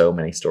tell you so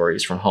many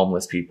stories, from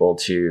homeless people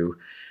to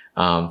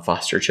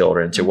foster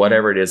children to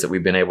whatever it is that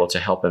we've been able to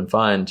help and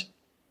fund.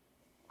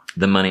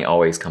 The money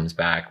always comes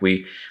back.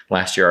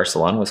 Last year, our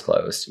salon was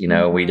closed.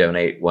 We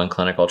donate one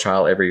clinical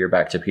trial every year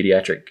back to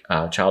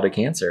pediatric childhood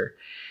cancer.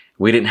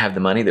 We didn't have the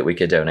money that we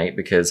could donate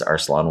because our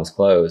salon was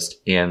closed.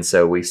 And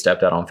so we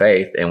stepped out on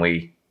faith and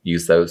we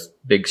used those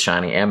big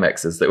shiny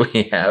Amexes that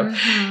we have.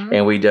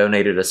 And we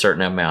donated a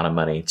certain amount of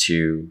money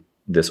to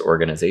this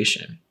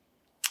organization.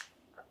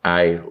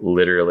 I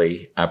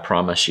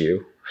promise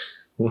you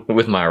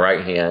with my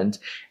right hand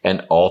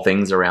and all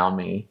things around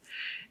me,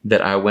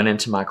 that I went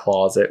into my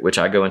closet, which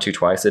I go into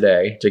twice a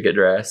day to get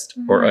dressed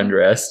or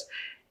undressed.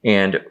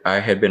 And I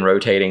had been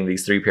rotating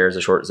these 3 pairs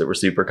of shorts that were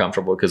super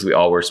comfortable because we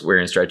all were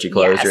wearing stretchy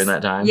clothes during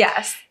that time.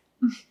 Yes.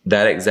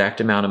 That exact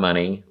amount of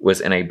money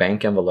was in a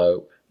bank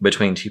envelope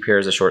between 2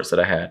 pairs of shorts that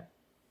I had.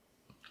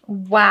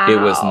 Wow. It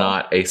was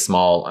not a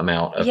small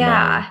amount of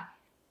money.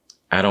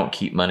 I don't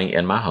keep money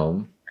in my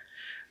home.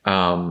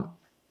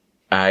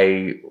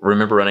 I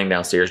remember running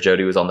downstairs.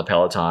 Jody was on the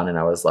Peloton and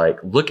I was like,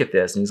 look at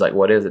this. And he's like,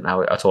 what is it? And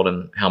I told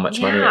him how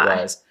much money it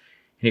was.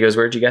 And he goes,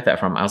 where'd you get that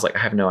from? I was like, I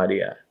have no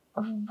idea.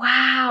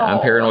 Wow.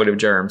 I'm paranoid of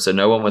germs. So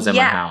no one was in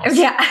my house.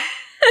 Yeah.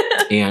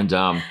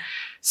 And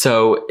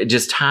so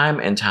just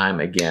time and time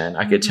again,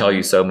 I could tell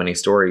you so many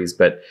stories,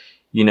 but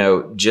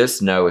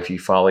just know if you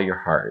follow your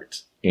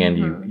heart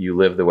and you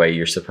live the way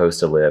you're supposed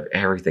to live,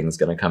 everything's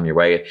going to come your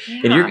way.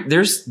 Yeah. And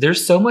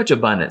there's so much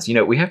abundance.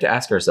 We have to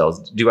ask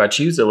ourselves, do I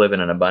choose to live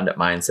in an abundant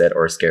mindset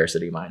or a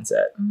scarcity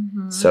mindset?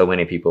 So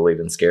many people live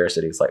in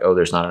scarcity. It's like, oh,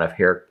 there's not enough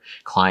hair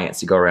clients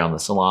to go around the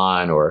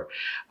salon, or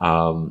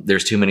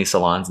there's too many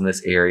salons in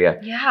this area.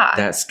 Yeah.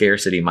 That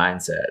scarcity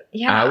mindset.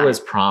 Yeah. I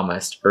was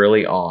promised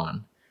early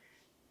on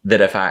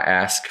that if I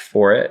ask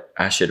for it,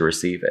 I should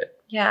receive it.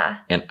 Yeah.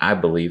 And I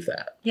believe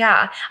that.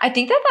 Yeah. I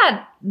think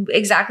that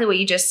exactly what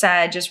you just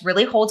said just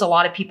really holds a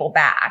lot of people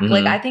back.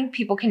 Like, I think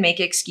people can make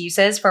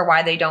excuses for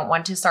why they don't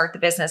want to start the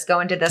business,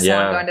 go into this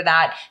one, go into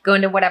that, go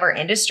into whatever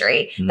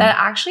industry. That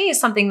actually is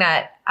something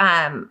that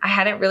I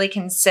hadn't really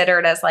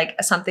considered as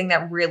like something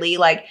that really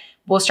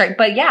will strike.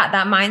 But yeah,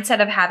 that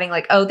mindset of having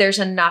like, oh, there's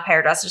enough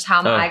hairdressers. How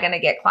am I going to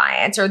get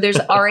clients? Or there's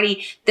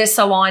already this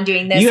salon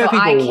doing this. You have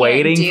people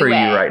waiting for you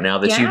right now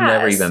that you've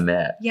never even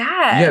met.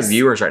 Yes. You have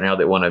viewers right now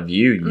that want to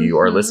view you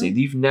or listen.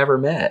 You've never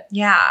met.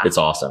 Yeah. It's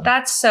awesome.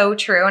 That's so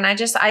true. And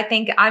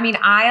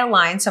I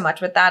align so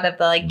much with that of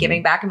the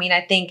giving back.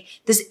 I think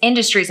this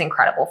industry is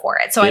incredible for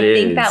it. So I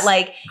think that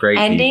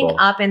ending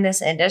up in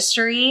this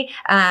industry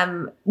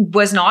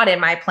was not in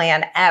my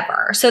plan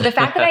ever. So the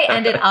fact that I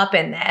ended up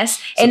in this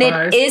and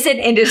it is an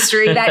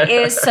industry that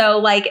is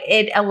so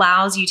it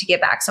allows you to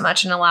give back so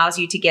much and allows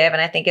you to give.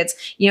 And I think it's,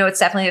 it's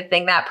definitely the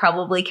thing that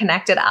probably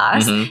connected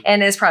us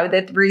and is probably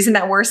the reason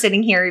that we're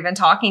sitting here even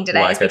talking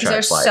today is because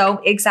there's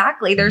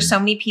there's so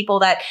many people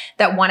that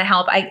want to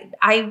help.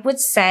 I would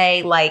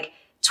say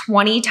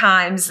 20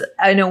 times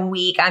in a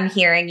week, I'm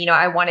hearing,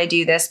 I want to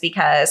do this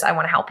because I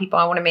want to help people.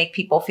 I want to make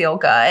people feel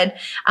good.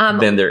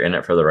 Then they're in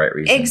it for the right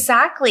reason.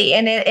 Exactly.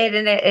 And it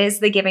is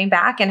the giving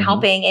back and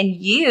helping. And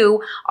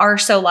you are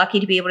so lucky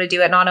to be able to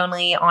do it, not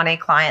only on a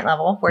client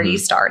level where you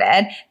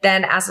started,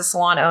 then as a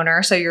salon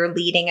owner. So you're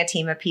leading a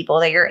team of people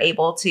that you're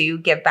able to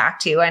give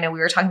back to. I know we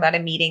were talking about a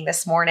meeting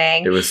this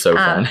morning. It was so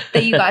fun.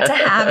 That you got to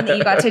have and that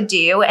you got to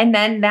do. And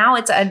then now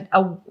it's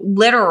a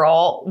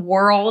literal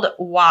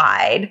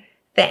worldwide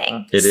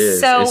thing. It is.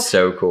 So, it's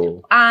so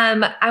cool.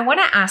 I want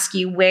to ask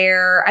you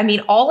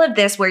all of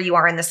this, where you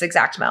are in this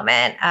exact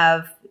moment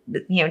of,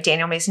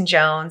 Daniel Mason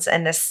Jones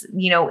and this,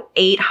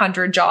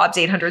 800 jobs,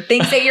 800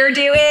 things that you're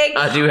doing.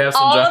 I do have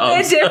some all jobs. All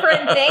the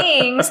different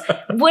things.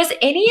 Was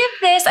any of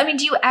this,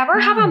 do you ever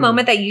have a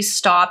moment that you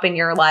stop and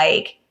you're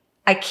like,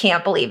 I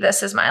can't believe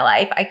this is my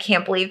life. I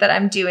can't believe that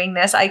I'm doing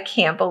this. I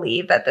can't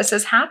believe that this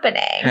is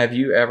happening. Have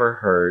you ever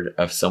heard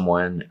of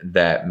someone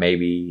that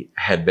maybe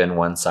had been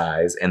one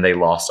size and they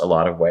lost a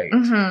lot of weight?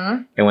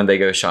 Mm-hmm. And when they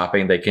go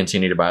shopping, they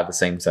continue to buy the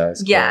same size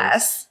clothes?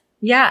 Yes.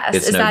 Yes.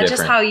 It's Is no that just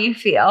different. how you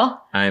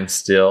feel? I'm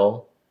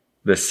still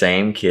the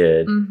same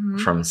kid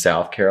Mhm. from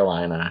South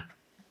Carolina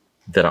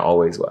that I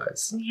always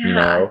was. Yeah. You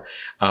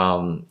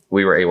know,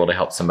 we were able to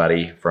help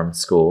somebody from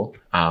school.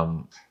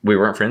 We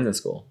weren't friends in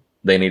school.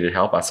 They needed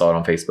help. I saw it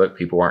on Facebook.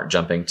 People weren't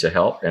jumping to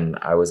help, and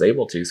I was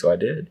able to, so I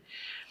did.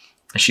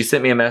 She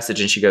sent me a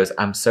message and she goes,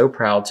 I'm so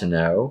proud to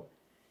know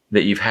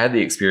that you've had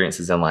the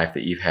experiences in life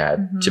that you've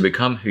had Mhm. to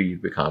become who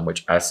you've become,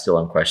 which I still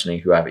am questioning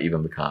who I've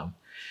even become,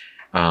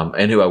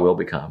 and who I will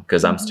become,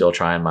 because I'm Mhm. still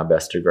trying my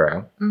best to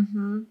grow.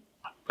 Mm-hmm.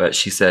 But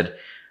she said,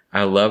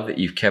 I love that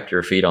you've kept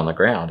your feet on the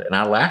ground. And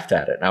I laughed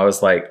at it. And I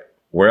was like,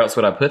 where else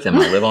would I put them?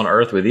 I live on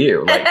earth with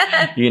you. Like,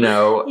 you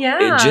know,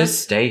 Yeah.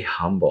 just stay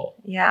humble.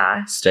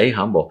 Yeah. Stay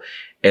humble.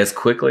 As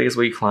quickly as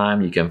we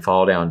climb, you can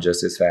fall down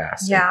just as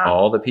fast. Yeah. And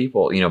all the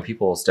people, you know,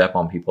 people will step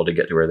on people to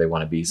get to where they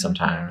want to be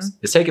sometimes.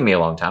 It's taken me a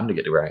long time to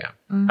get to where I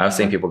am. I've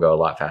seen people go a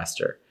lot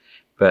faster.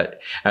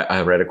 But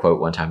I read a quote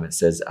one time that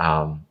says,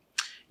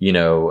 you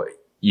know,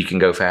 you can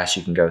go fast,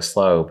 you can go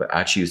slow, but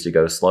I choose to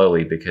go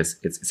slowly because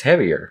it's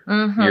heavier.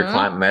 Mhm. You're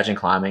imagine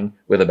climbing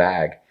with a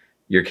bag.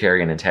 You're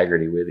carrying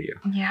integrity with you.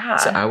 Yeah.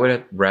 So I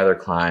would rather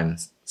climb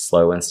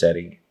slow and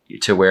steady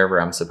to wherever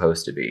I'm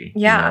supposed to be.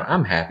 Yeah. You know,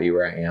 I'm happy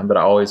where I am, but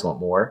I always want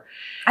more.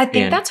 I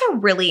think And- that's a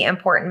really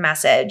important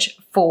message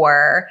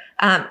for,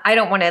 I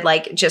don't want to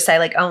like just say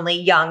like only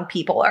young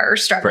people are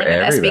struggling For with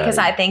this, because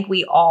everybody. I think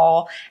we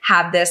all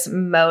have this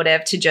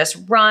motive to just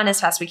run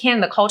as fast as we can.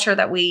 The culture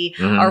that we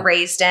Mhm. are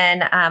raised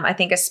in, I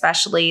think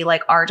especially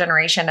like our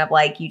generation of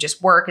like, you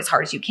just work as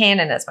hard as you can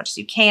and as much as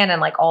you can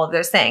and like all of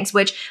those things,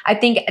 which I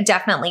think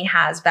definitely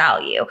has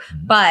value.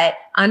 Mhm. But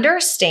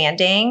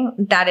understanding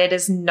that it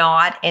is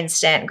not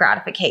instant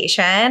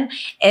gratification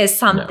is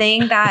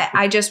something that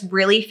I just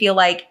really feel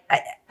like,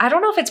 I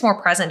don't know if it's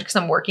more present because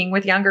I'm working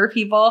with younger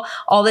people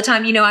all the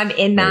time. You know, I'm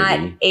in that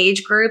Maybe.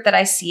 age group that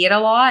I see it a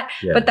lot,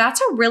 Yeah. but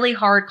that's a really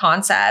hard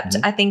concept,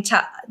 Mhm. I think,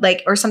 to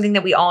like, or something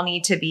that we all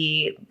need to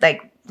be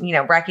like, you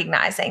know,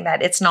 recognizing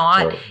that it's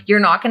not, Totally. you're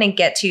not going to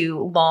get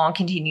to long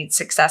continued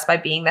success by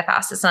being the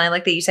fastest. And I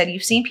like that you said,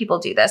 you've seen people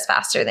do this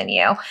faster than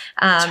you.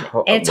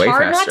 It's Way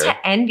hard faster. not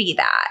to envy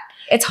that.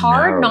 It's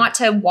hard No. not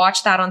to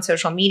watch that on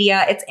social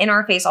media. It's in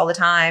our face all the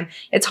time.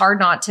 It's hard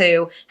not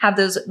to have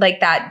those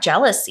like that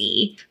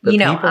jealousy, But you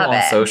know, people of on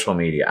it. social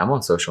media, I'm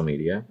on social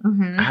media.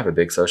 Mhm. I have a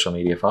big social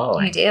media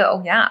following. You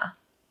do, yeah.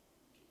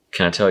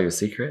 Can I tell you a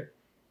secret?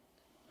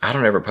 I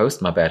don't ever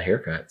post my bad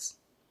haircuts.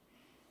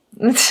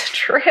 It's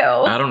true.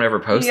 I don't ever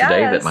post the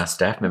day that Yes. my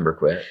staff member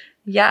quit.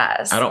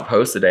 Yes. I don't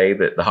post the day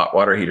that the hot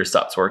water heater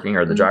stops working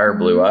or the dryer Mhm.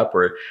 blew up,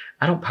 or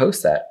I don't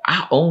post that.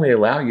 I only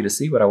allow you to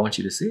see what I want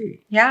you to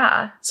see.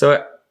 Yeah.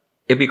 So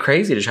it'd be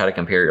crazy to try to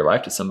compare your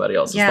life to somebody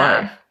else's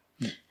Yeah.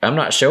 life. I'm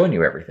not showing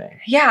you everything.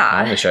 I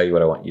Yeah. only show you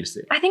what I want you to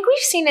see. I think we've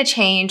seen a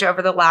change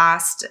over the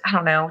last, I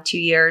don't know, 2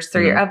 years,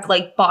 3 years of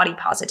like body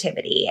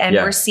positivity. And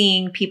Yeah. we're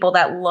seeing people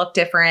that look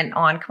different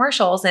on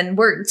commercials. And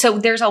so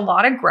there's a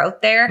lot of growth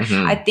there.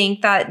 Mhm. I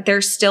think that there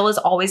still is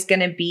always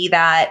going to be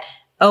that,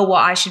 oh, well,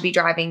 I should be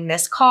driving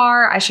this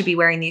car. I should be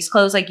wearing these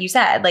clothes. Like you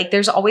said, like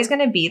there's always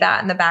going to be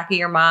that in the back of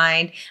your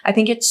mind. I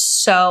think it's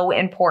so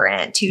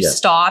important to Yeah.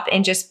 stop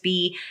and just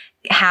be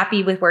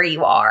happy with where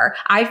you are.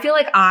 I feel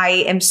like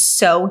I am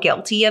so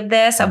guilty of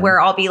this, Mhm. where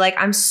I'll be like,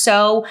 I'm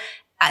so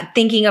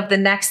thinking of the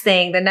next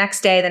thing, the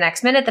next day, the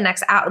next minute, the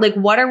next hour. Like,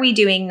 what are we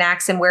doing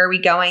next and where are we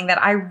going?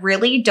 That I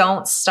really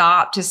don't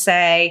stop to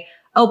say,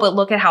 oh, but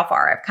look at how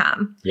far I've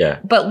come. Yeah.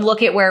 But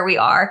look at where we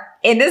are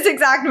in this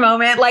exact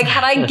moment. Like,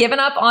 had I given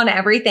up on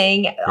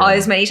everything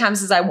as many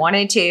times as I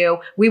wanted to,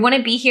 we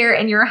wouldn't be here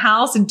in your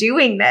house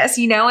doing this,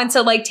 you know? And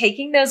so, like,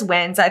 taking those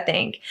wins, I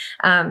think,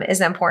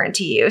 is important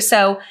to you.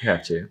 So, You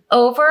have to.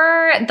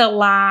 over the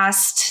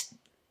last,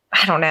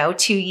 I don't know,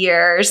 2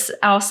 years,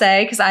 I'll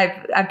say, because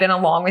I've been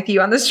along with you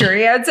on this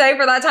journey, I would say,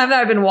 for that time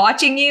that I've been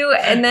watching you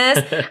in this.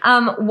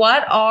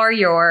 What are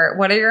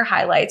your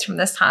highlights from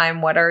this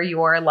time? What are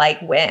your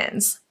like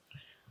wins?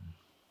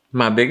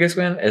 My biggest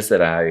win is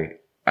that I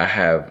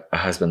have a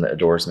husband that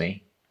adores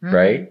me, Mm-hmm.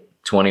 right?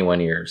 21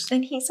 years.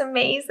 And he's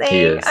amazing. He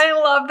is. I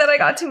love that I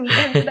got to meet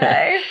him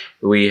today.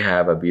 We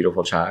have a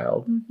beautiful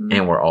child Mhm.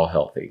 and we're all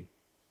healthy.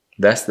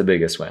 That's the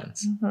biggest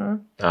wins.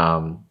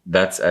 Mhm.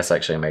 That's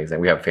actually amazing.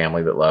 We have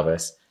family that love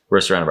us. We're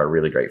surrounded by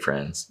really great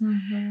friends.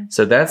 Mhm.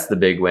 So that's the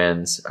big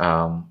wins.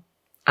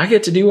 I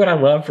get to do what I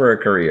love for a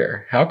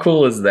career. How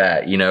cool is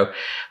that? You know,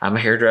 I'm a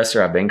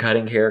hairdresser. I've been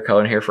cutting hair,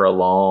 coloring hair for a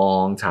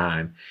long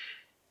time.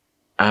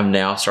 I'm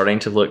now starting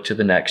to look to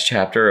the next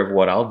chapter of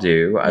what I'll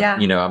do. Yeah.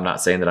 You know, I'm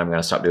not saying that I'm going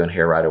to stop doing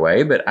hair right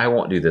away, but I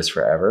won't do this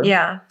forever.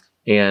 Yeah.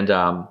 And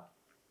now's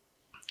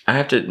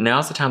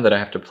the time that I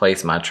have to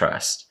place my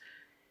trust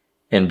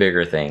in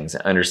bigger things.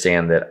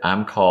 Understand that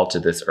I'm called to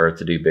this earth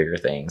to do bigger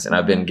things. And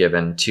I've been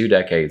given 4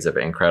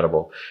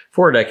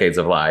 decades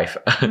of life,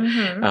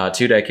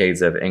 2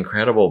 decades of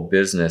incredible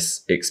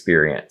business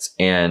experience.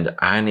 And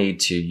I need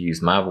to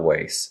use my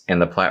voice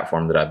and the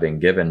platform that I've been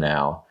given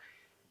now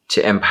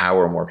to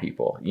empower more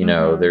people. You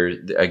know, there's,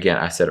 again,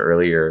 I said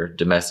earlier,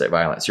 domestic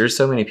violence. There's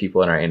so many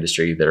people in our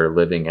industry that are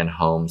living in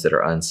homes that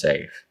are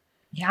unsafe.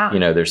 Yeah. You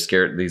know, they're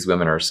scared. These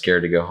women are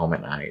scared to go home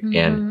at night.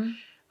 And,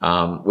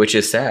 which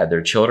is sad.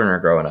 Their children are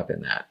growing up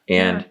in that.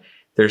 And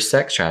there's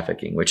sex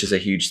trafficking, which is a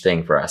huge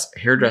thing for us.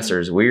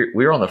 Hairdressers,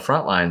 we're on the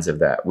front lines of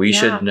that. We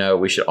should know,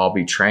 we should all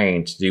be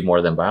trained to do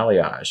more than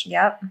balayage.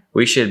 Yep.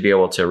 We should be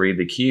able to read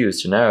the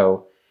cues to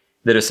know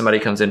that if somebody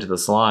comes into the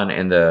salon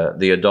and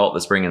the adult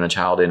that's bringing the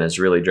child in is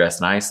really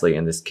dressed nicely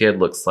and this kid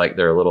looks like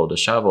they're a little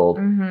disheveled,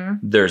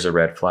 there's a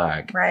red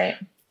flag. Right.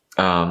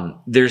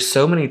 There's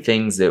so many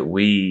things that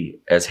we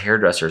as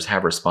hairdressers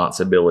have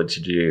responsibility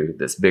to do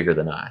that's bigger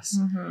than us.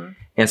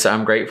 And so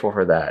I'm grateful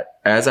for that.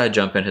 As I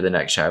jump into the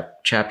next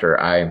chapter,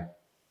 I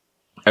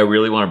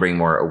really want to bring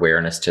more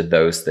awareness to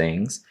those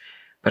things,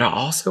 but I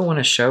also want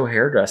to show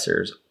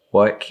hairdressers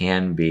what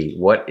can be,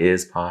 what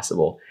is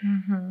possible.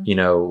 You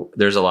know,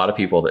 there's a lot of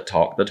people that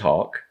talk the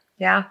talk.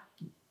 Yeah.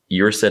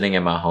 You're sitting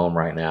in my home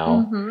right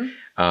now.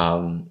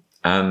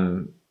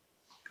 I'm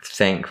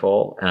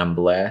thankful and I'm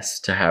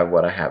blessed to have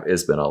what I have.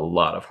 It's been a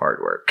lot of hard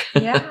work.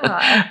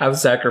 Yeah. I've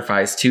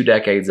sacrificed 2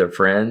 decades of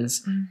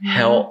friends,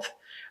 health.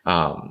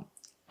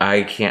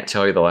 I can't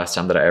tell you the last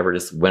time that I ever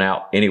just went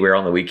out anywhere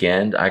on the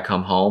weekend. I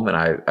come home and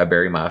I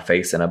bury my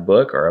face in a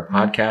book or a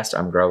podcast.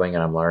 I'm growing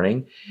and I'm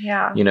learning.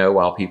 Yeah. You know,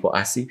 while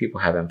I see people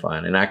having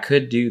fun, and I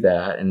could do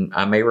that and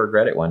I may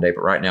regret it one day,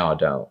 but right now I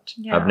don't.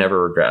 Yeah. I've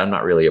never I'm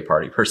not really a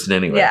party person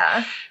anyway.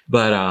 Yeah.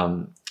 But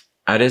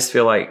I just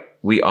feel like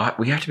we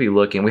have to be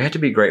looking, we have to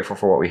be grateful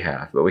for what we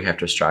have, but we have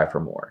to strive for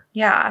more.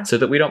 Yeah. So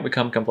that we don't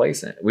become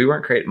complacent. We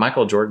weren't created.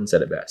 Michael Jordan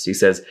said it best. He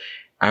says,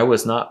 I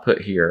was not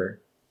put here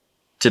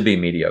to be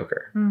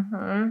mediocre,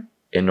 and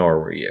nor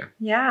were you.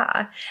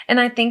 Yeah. And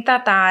I think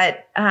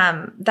that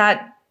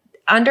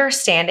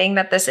understanding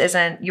that this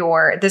isn't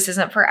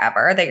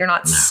forever, that you're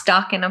not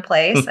stuck in a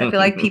place. I feel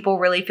like people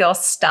really feel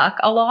stuck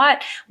a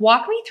lot.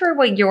 Walk me through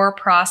what your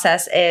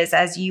process is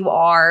as you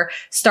are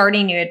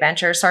starting new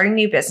adventures, starting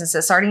new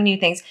businesses, starting new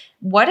things.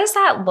 What does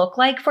that look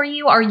like for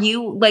you? Are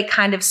you like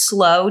kind of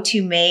slow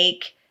to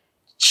make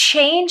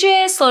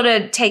changes, slow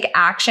to take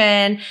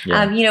action?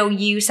 Yeah. You know,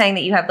 you saying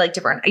that you have like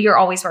you're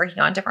always working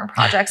on different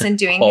projects and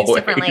doing things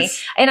differently.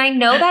 And I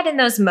know that in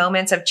those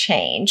moments of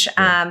change,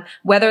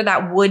 whether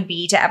that would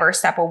be to ever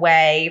step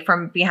away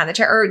from behind the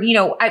chair or, you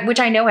know,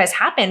 which I know has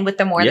happened with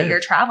the more that you're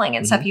traveling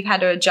and stuff, you've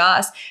had to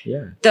adjust.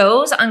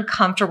 Those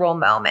uncomfortable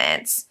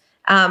moments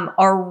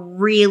are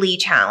really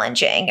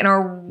challenging and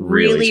are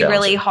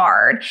really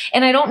hard.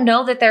 And I don't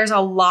know that there's a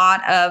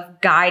lot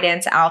of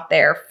guidance out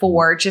there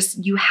for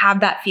just, you have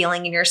that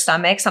feeling in your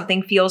stomach,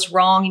 something feels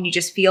wrong and you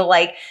just feel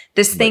like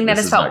this thing that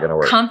has felt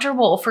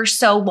comfortable for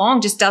so long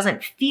just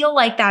doesn't feel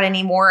like that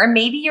anymore. Or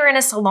maybe you're in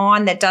a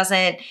salon that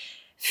doesn't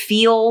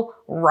feel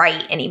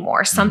right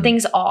anymore.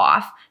 Something's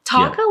off.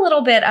 Talk a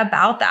little bit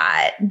about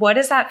that. What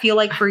does that feel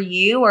like for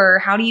you, or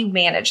how do you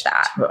manage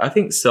that? I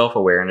think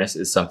self-awareness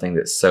is something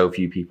that so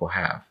few people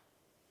have.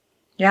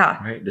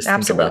 Yeah. Right? Just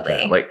think about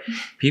that. Like,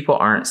 people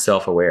aren't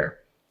self-aware.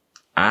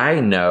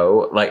 I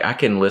know, like, I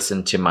can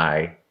listen to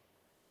my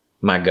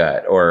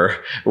gut or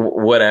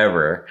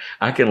whatever.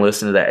 I can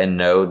listen to that and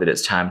know that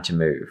it's time to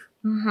move.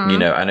 You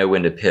know, I know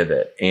when to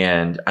pivot,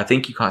 and I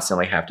think you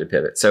constantly have to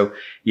pivot. So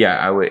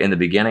yeah, in the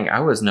beginning,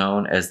 I was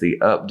known as the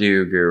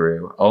updo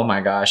guru. Oh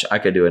my gosh, I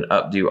could do an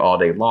updo all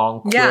day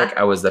long. Quick. Yeah.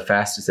 I was the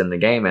fastest in the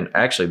game and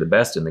actually the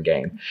best in the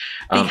game.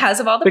 Because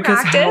of all the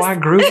practice. Because how I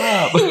grew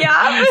up.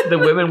 The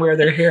women wear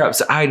their hair up.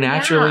 So I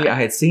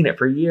had seen it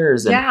for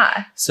years. And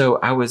so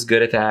I was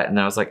good at that. And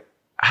I was like,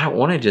 I don't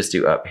want to just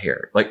do up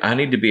here. Like, I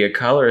need to be a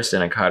colorist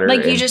and a cutter.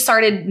 Like, you just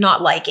started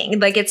not liking.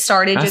 Like, it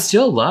started I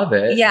still love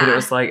it. Yeah. But it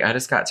was like, I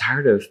just got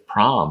tired of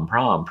prom,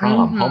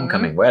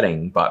 homecoming,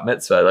 wedding, bat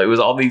mitzvah. Like, it was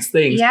all these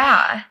things.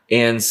 Yeah.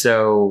 And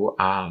so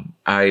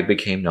I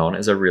became known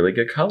as a really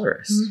good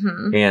colorist.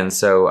 And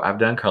so I've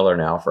done color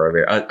now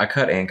for I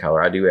cut and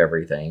color. I do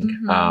everything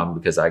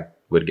because I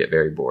would get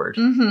very bored.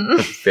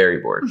 Very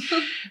bored.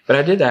 But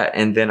I did that.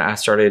 And then I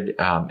started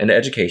into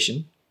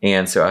education.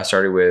 And so I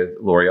started with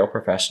L'Oreal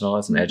Professional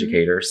as an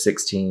educator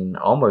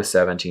almost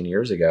 17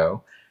 years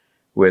ago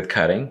with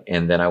cutting.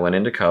 And then I went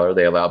into color.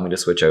 They allowed me to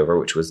switch over,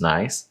 which was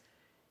nice.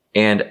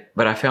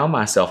 But I found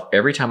myself,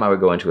 every time I would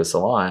go into a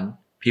salon,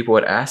 people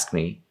would ask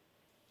me,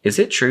 is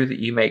it true that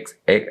you make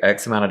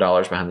X amount of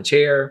dollars behind the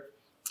chair?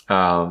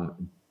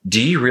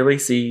 Do you really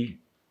see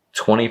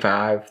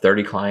 25,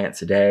 30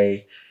 clients a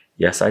day?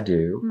 Yes, I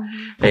do.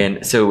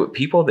 And so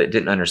people that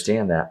didn't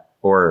understand that,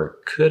 or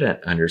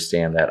couldn't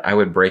understand that, I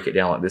would break it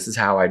down like, this is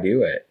how I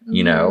do it,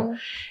 you know?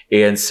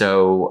 And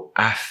so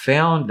I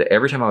found that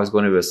every time I was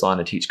going to a salon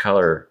to teach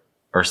color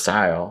or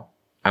style,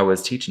 I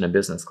was teaching a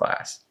business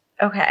class.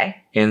 Okay.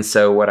 And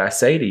so what I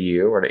say to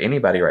you or to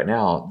anybody right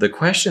now, the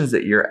questions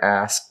that you're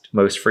asked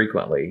most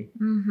frequently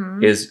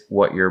is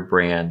what your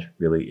brand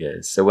really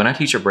is. So when I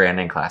teach a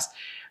branding class,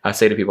 I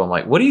say to people, I'm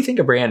like, what do you think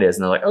a brand is?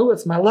 And they're like, oh,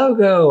 it's my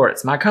logo or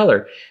it's my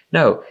color.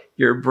 No,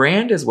 your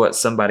brand is what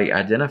somebody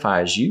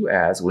identifies you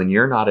as when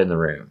you're not in the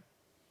room.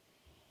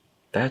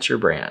 That's your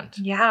brand.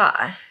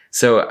 Yeah.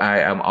 So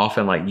I'm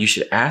often like, you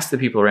should ask the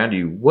people around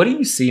you, what do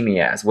you see me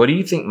as? What do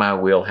you think my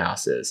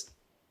wheelhouse is?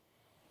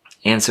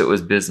 And so it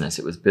was business.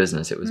 It was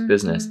business. It was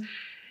business.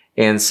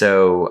 And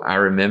so I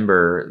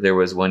remember there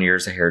was one year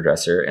as a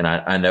hairdresser, and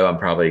I know I'm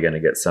probably going to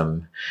get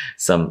some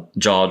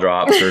jaw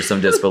drops or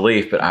some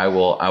disbelief, but I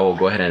will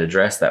go ahead and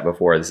address that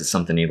before. This is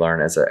something you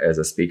learn as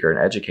a speaker and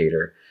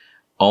educator.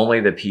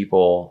 Only the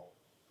people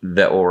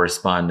that will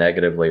respond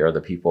negatively are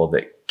the people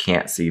that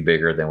can't see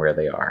bigger than where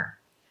they are.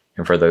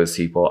 And for those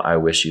people, I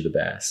wish you the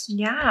best.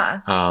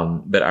 Yeah.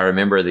 But I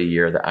remember the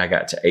year that I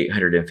got to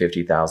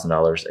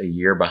 $850,000 a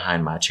year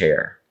behind my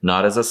chair,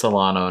 not as a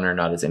salon owner,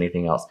 not as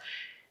anything else.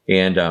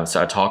 And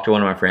so I talked to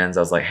one of my friends. I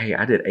was like, hey,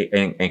 I did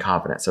in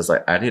confidence. I was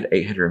like, I did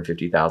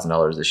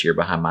 $850,000 this year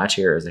behind my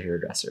chair as a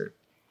hairdresser.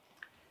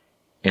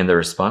 And the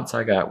response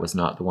I got was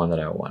not the one that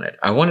I wanted.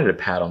 I wanted a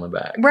pat on the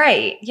back.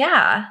 Right.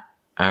 Yeah.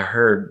 I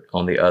heard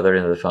on the other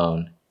end of the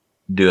phone,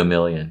 do $1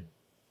 million.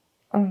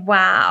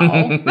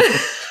 Wow.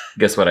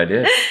 Guess what I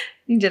did?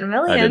 You did $1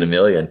 million. I did $1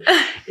 million.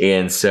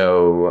 And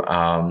so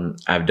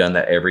I've done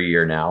that every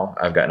year now.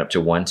 I've gotten up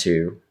to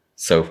 1.2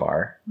 so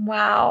far.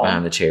 Wow.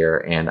 Behind the chair.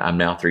 And I'm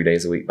now 3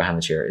 days a week behind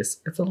the chair. It's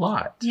a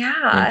lot.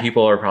 Yeah. And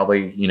people are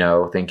probably,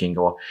 thinking,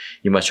 well,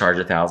 you must charge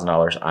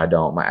 $1,000. I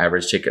don't. My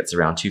average ticket's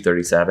around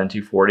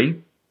 $237,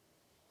 $240.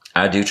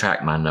 I do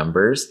track my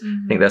numbers.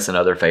 I think that's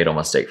another fatal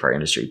mistake for our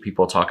industry.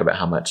 People talk about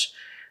how much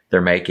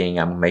they're making.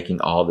 I'm making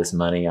all this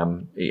money.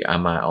 I'm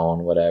my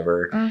own,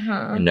 whatever.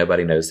 And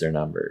nobody knows their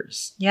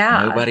numbers.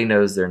 Yeah. Nobody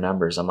knows their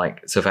numbers. I'm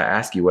like, so if I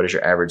ask you, what is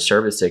your average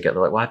service ticket?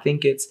 They're like, well, I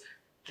think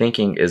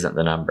thinking isn't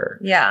the number.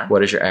 Yeah.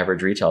 What is your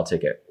average retail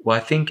ticket? Well,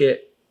 I think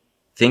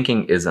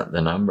thinking isn't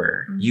the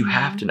number. You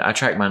have to, I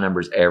track my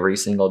numbers every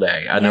single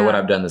day. I know what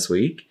I've done this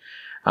week.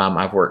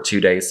 I've worked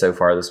 2 days so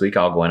far this week.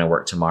 I'll go in and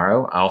work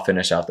tomorrow. I'll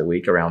finish out the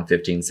week around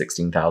 $15,000,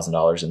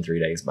 $16,000 in 3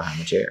 days behind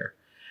the chair.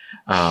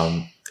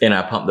 And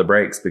I pumped the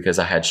brakes because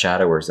I had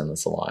shadowers in the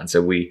salon.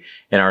 So in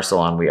our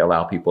salon, we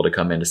allow people to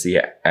come in to see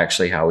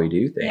actually how we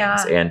do things.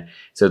 Yeah. And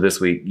so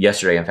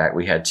yesterday, in fact,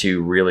 we had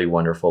 2 really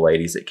wonderful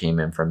ladies that came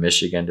in from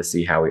Michigan to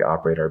see how we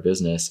operate our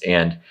business.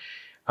 And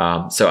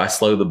so I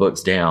slowed the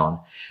books down,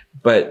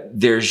 but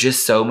there's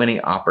just so many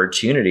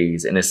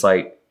opportunities. And it's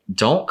like,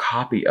 don't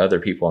copy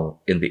other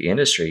people in the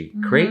industry.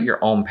 Create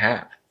your own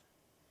path.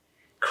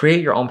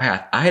 Create your own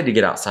path. I had to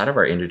get outside of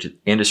our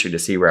industry to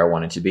see where I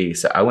wanted to be.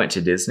 So I went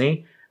to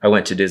Disney. I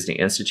went to Disney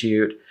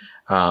Institute,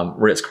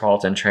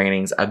 Ritz-Carlton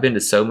trainings. I've been to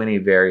so many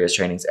various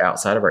trainings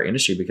outside of our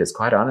industry because,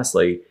 quite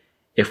honestly,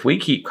 if we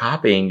keep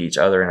copying each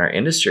other in our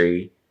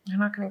industry, you're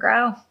not going to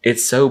grow.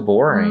 It's so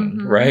boring,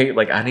 right?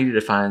 Like, I needed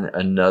to find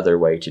another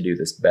way to do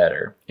this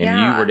better. And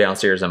you were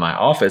downstairs in my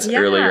office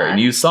earlier, and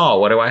you saw,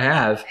 what do I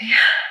have?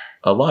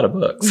 A lot of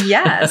books.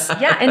 Yes.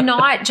 Yeah. And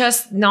not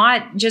just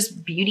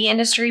beauty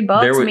industry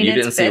books. You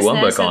didn't see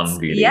one book on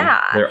beauty.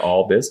 Yeah. They're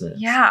all business.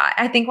 Yeah.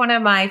 I think one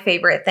of my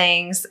favorite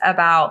things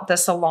about the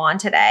salon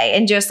today,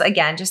 and just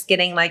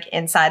getting like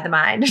inside the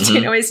mind of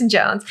Tina Mason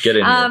Jones. Get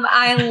in here.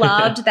 I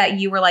loved that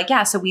you were like,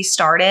 so we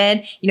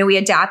started, we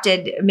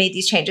adapted, made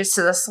these changes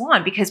to the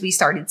salon because we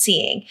started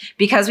seeing,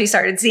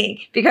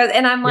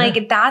 and I'm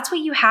like, that's what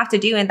you have to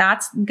do. And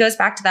that goes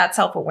back to that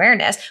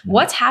self-awareness.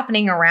 What's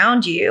happening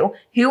around you?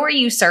 Who are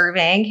you serving?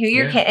 Who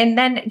you're and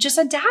then just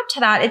adapt to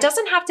that. It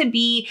doesn't have to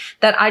be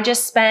that I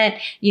just spent,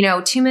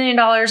 $2 million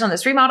on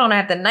this remodel and I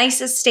have the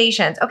nicest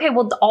stations. Okay,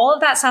 well, all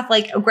of that stuff,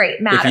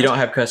 great, matters. If you don't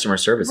have customer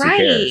service, right?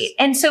 Who cares?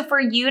 And so for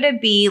you to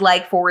be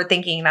forward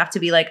thinking enough to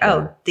be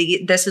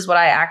this is what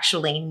I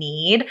actually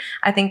need.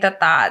 I think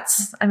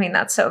that's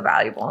so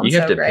valuable. And you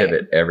have so to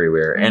pivot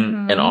everywhere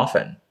and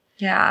often.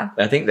 Yeah,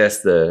 I think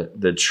that's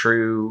the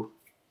true.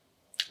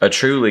 A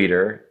true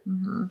leader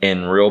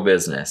in real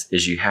business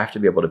is you have to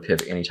be able to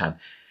pivot anytime.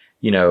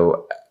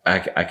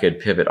 I could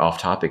pivot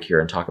off topic here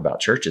and talk about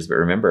churches, but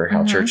remember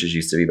how churches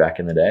used to be back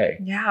in the day.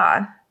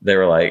 Yeah. They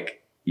were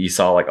you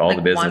saw all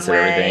the business and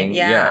everything.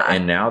 Yeah.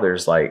 And now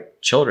there's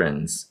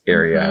children's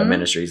area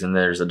ministries and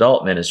there's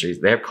adult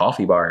ministries. They have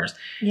coffee bars.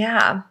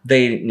 Yeah.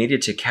 They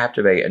needed to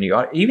captivate a new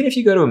audience. Even if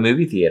you go to a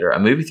movie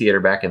theater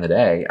back in the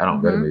day, I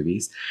don't go to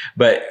movies,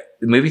 but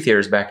the movie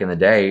theaters back in the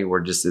day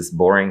were just this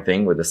boring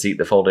thing with a seat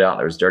that folded out and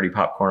there was dirty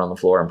popcorn on the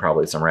floor and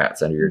probably some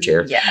rats under your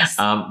chair. Yes.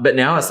 But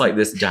now it's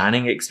this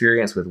dining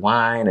experience with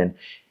wine and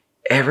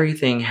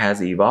everything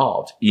has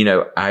evolved.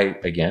 I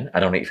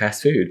don't eat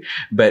fast food,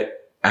 but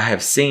I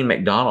have seen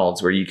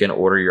McDonald's where you can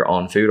order your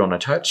own food on a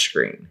touch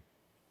screen.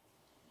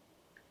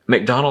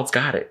 McDonald's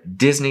got it.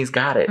 Disney's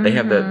got it. They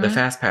have the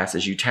fast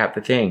passes. You tap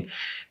the thing.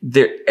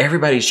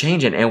 Everybody's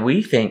changing. And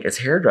we think as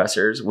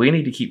hairdressers, we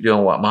need to keep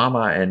doing what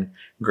mama and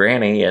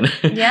granny and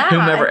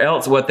whomever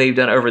else, what they've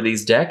done over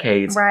these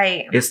decades.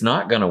 Right. It's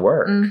not going to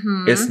work.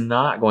 It's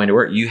not going to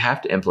work. You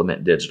have to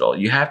implement digital.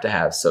 You have to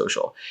have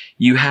social.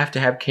 You have to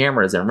have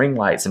cameras and ring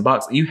lights and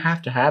boxes. You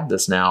have to have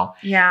this now.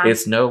 Yeah.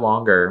 It's no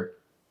longer,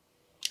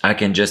 I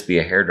can just be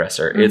a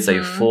hairdresser. It's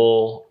a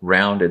full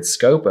rounded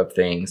scope of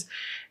things.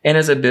 And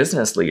as a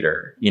business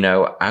leader, you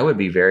know, I would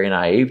be very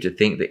naive to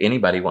think that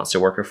anybody wants to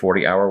work a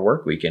 40-hour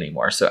work week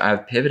anymore. So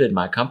I've pivoted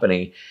my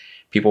company.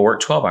 People work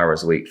 12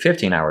 hours a week,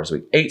 15 hours a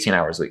week, 18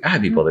 hours a week. I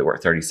have people that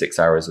work 36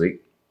 hours a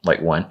week,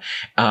 like one.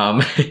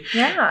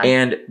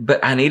 But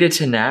I needed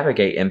to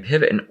navigate and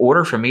pivot. In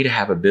order for me to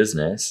have a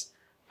business,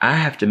 I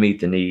have to meet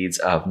the needs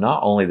of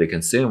not only the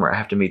consumer, I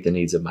have to meet the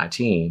needs of my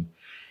team.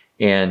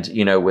 And,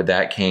 you know, with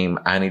that came,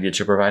 I needed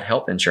to provide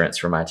health insurance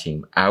for my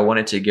team. I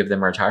wanted to give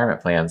them retirement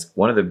plans.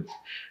 One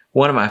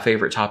of my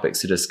favorite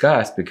topics to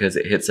discuss, because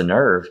it hits a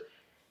nerve,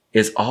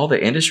 is all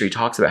the industry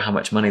talks about how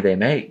much money they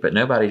make, but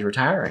nobody's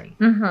retiring.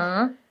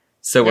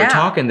 So we're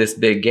talking this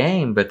big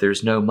game, but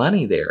there's no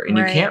money there and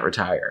you can't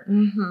retire.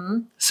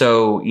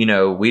 So, you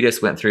know, we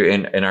just went through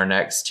in our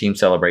next team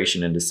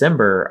celebration in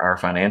December, our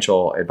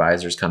financial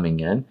advisors coming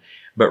in.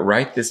 But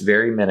right this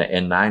very minute,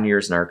 in 9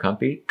 years in our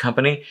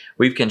company,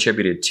 we've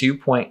contributed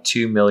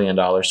 $2.2 million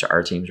to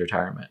our team's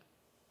retirement.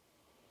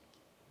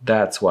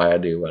 That's why I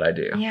do what I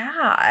do.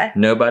 Yeah.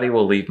 Nobody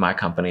will leave my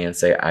company and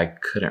say, I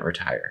couldn't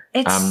retire.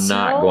 I'm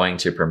not going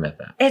to permit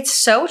that. It's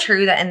so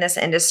true that in this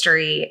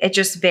industry, it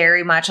just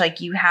very much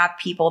like you have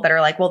people that are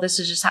like, well, this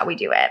is just how we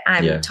do it.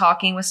 I'm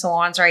talking with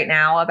salons right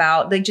now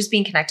about like just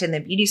being connected in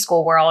the beauty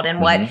school world and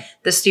what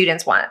the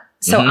students want.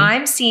 So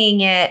I'm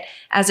seeing it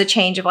as a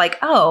change of like,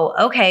 oh,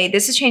 okay,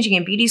 this is changing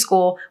in beauty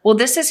school. Well,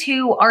 this is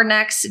who our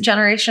next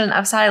generation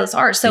of stylists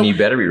are. So and you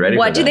better be ready.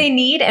 What do they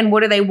need and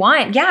what do they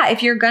want? Yeah.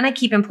 If you're going to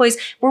keep employees,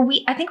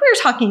 I think we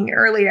were talking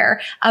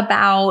earlier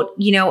about,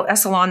 you know, a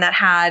salon that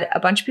had a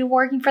bunch of people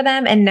working for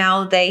them and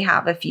now they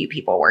have a few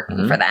people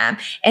working for them.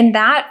 And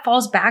that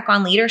falls back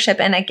on leadership.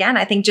 And again,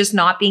 I think just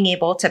not being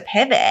able to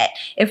pivot.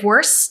 If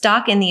we're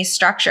stuck in these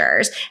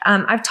structures,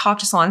 I've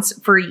talked to salons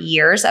for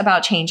years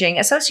about changing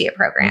associate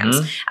programs.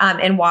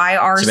 And why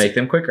ours to make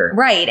them quicker.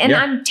 Right. And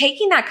I'm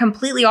taking that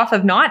completely off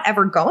of not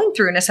ever going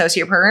through an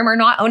associate program or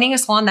not owning a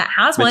salon that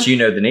has one. But you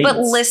know the needs. But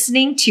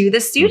listening to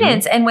the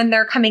students. And when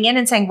they're coming in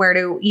and saying,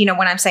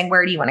 when I'm saying,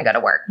 where do you want to go to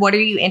work? What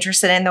are you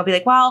interested in? They'll be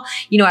like, well,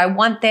 you know, I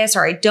want this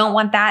or I don't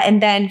want that.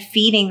 And then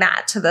feeding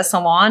that to the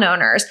salon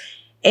owners.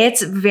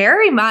 It's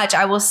very much,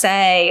 I will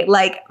say,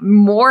 like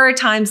more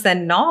times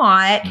than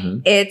not,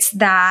 it's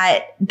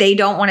that they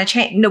don't want to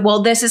change. No,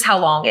 well, this is how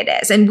long it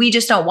is. And we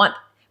just don't want.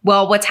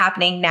 Well, what's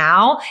happening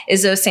now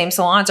is those same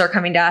salons are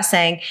coming to us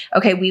saying,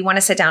 okay, we want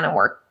to sit down and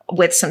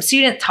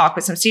talk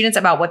with some students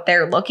about what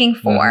they're looking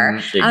for.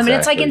 Exactly. And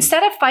it's like,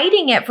 instead of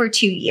fighting it for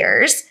 2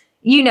 years,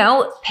 you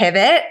know,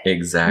 pivot.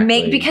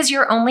 Exactly. Because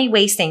you're only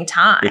wasting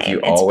time. If you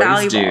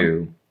always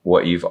do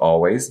what you've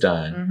always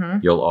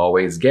done, you'll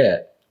always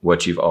get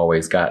what you've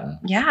always gotten.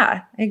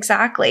 Yeah,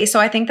 exactly.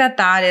 So I think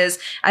that is,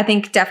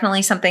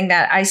 definitely something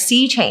that I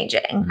see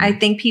changing. I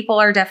think people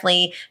are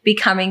definitely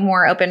becoming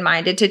more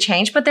open-minded to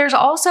change, but there's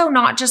also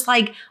not just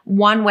like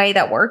one way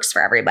that works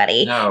for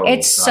everybody.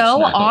 It's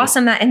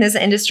awesome that in this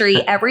industry,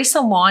 every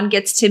salon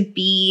gets to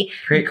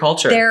create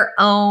culture, their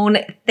own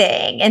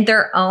thing and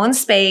their own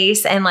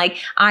space. And like,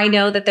 I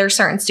know that there's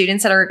certain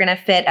students that are going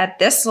to fit at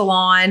this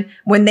salon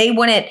when they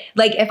wouldn't,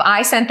 like if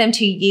I sent them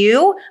to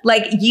you,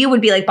 like you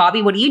would be like,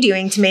 Bobby, what are you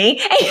doing to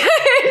me?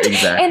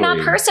 Exactly. And that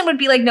person would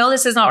be like, no,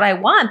 this is not what I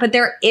want. But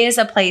there is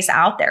a place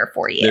out there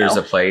for you. There's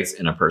a place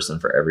and a person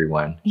for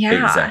everyone.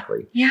 Yeah.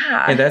 Exactly.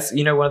 Yeah. And that's,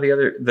 you know, one of the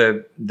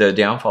other, the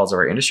downfalls of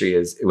our industry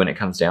is when it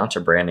comes down to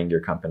branding your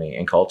company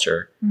and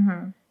culture,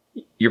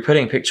 you're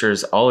putting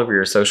pictures all over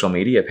your social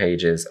media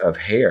pages of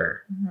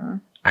hair.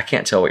 I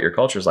can't tell what your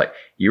culture is like.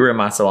 You were in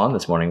my salon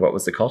this morning. What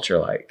was the culture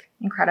like?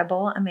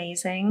 Incredible.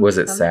 Amazing. Was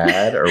it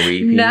sad or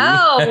weepy?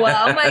 No.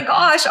 Oh my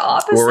gosh.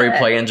 Opposite. Were we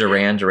playing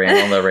Duran Duran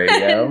on the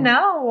radio?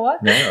 No.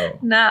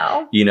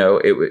 You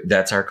know,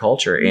 that's our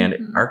culture.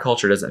 And our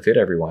culture doesn't fit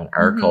everyone.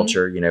 Our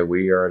culture, you know,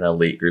 we are an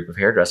elite group of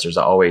hairdressers.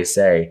 I always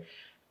say,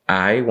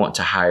 I want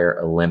to hire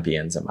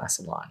Olympians in my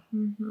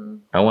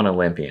salon. I want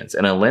Olympians.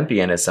 An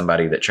Olympian is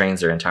somebody that trains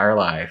their entire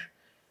life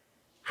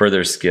for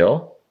their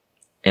skill,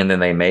 and then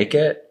they make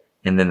it,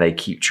 and then they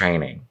keep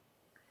training.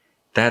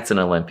 That's an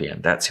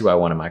Olympian. That's who I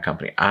want in my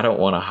company. I don't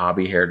want a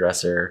hobby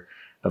hairdresser,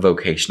 a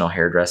vocational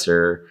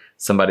hairdresser,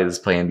 somebody that's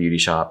playing beauty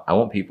shop. I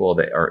want people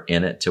that are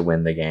in it to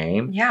win the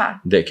game. Yeah.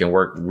 That can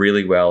work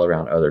really well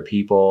around other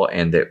people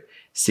and that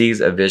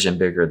sees a vision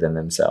bigger than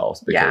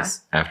themselves,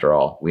 because after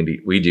all, we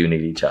do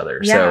need each other.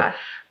 Yeah.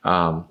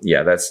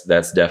 Yeah, that's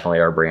definitely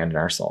our brand and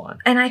our salon.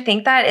 And I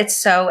think that it's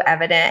so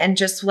evident, and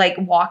just like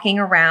walking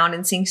around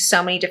and seeing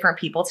so many different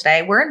people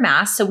today. We're in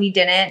masks, so we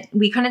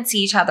couldn't see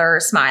each other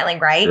smiling,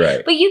 right?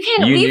 But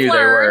we've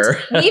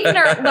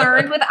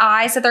learned with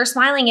eyes that they're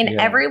smiling, and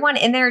everyone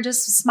in there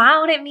just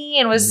smiled at me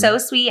and was so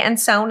sweet and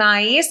so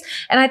nice.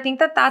 And I think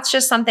that that's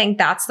just something,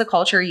 that's the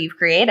culture you've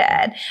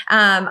created.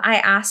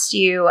 I asked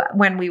you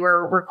when we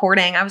were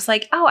recording, I was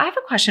like, oh, I have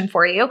a question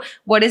for you.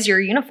 What is your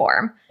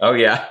uniform? Oh,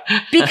 yeah.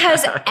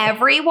 Because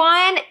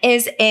everyone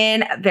is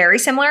in very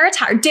similar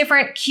attire,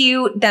 different,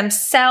 cute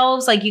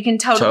themselves. Like you can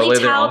totally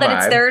tell that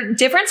it's their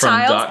different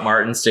styles. From Doc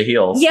Martens to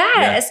heels.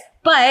 Yes. Yeah.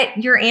 But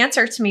your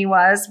answer to me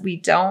was, we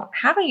don't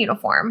have a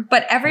uniform,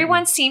 but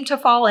everyone seemed to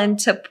fall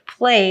into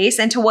place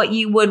and to what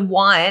you would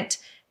want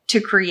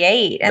to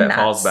create. And that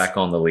falls back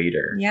on the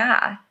leader.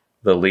 Yeah.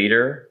 The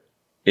leader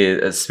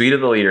speed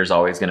of the leader is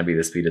always going to be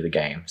the speed of the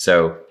game.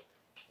 So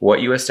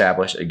what you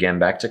establish, again,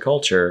 back to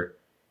culture,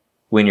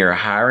 when you're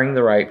hiring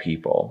the right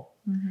people,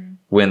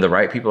 when the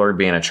right people are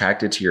being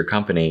attracted to your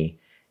company,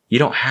 you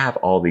don't have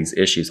all these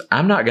issues.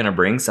 I'm not going to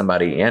bring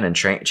somebody in and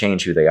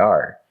change who they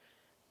are.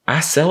 I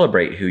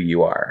celebrate who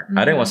you are.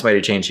 I didn't want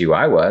somebody to change who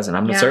I was, and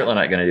I'm certainly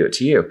not going to do it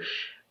to you.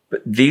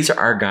 But these are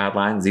our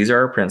guidelines. These are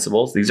our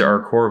principles. These are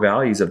our core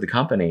values of the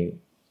company.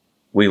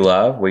 We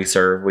love, we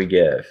serve, we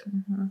give,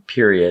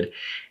 period.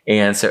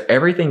 And so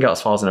everything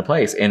else falls into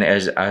place. And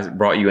as I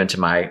brought you into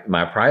my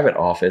private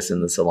office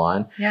in the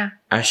salon,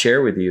 I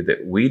share with you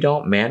that we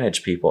don't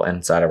manage people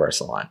inside of our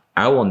salon.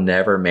 I will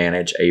never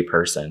manage a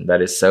person.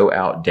 That is so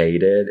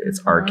outdated.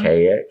 It's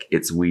archaic.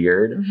 It's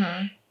weird.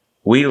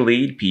 We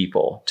lead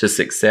people to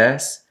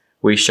success.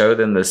 We show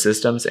them the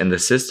systems, and the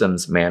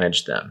systems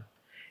manage them.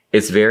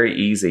 It's very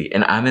easy.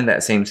 And I'm in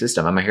that same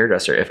system. I'm a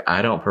hairdresser. If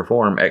I don't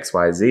perform X,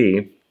 Y,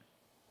 Z,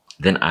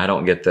 then I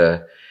don't get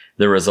the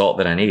result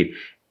that I need.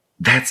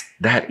 That's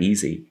that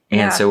easy.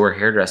 And so we're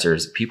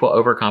hairdressers. People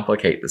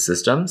overcomplicate the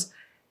systems.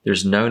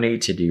 There's no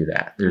need to do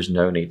that. There's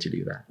no need to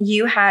do that.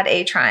 You had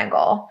a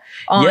triangle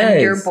on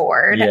your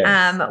board,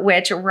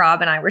 which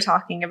Rob and I were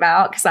talking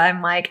about, because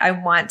I'm like, I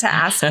want to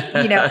ask,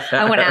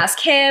 I want to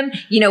ask him,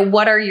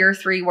 what are your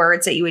 3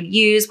 words that you would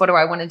use? What do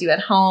I want to do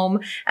at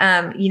home?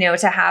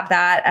 To have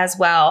that as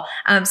well.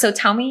 So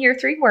tell me your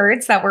 3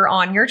 words that were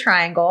on your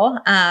triangle,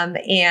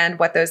 and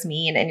what those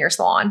mean in your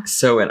salon.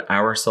 So in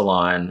our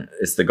salon,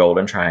 it's the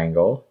golden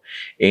triangle.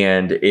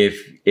 And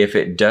if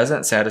it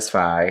doesn't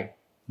satisfy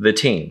the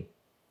team,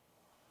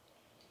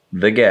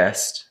 the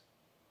guest,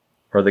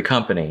 or the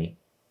company,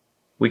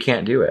 we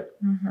can't do it.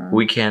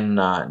 We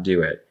cannot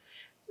do it.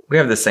 We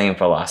have the same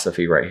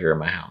philosophy right here in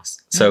my house.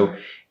 So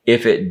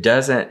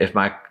if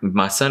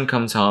my son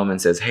comes home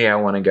and says, hey, I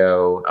want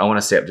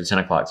to stay up to 10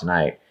 o'clock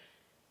tonight,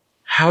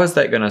 how is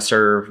that going to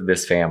serve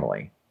this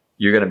family?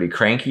 You're going to be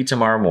cranky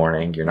tomorrow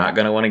morning. You're not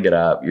going to want to get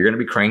up. You're going to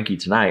be cranky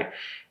tonight.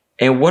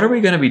 And what are we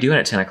going to be doing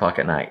at 10 o'clock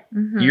at night?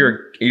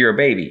 You're a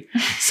baby.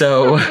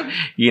 So,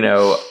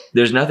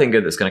 there's nothing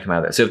good that's going to come out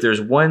of that. So if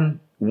there's one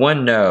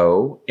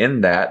no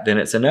in that, then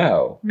it's a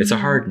no. It's a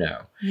hard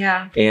no.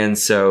 Yeah. And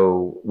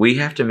so we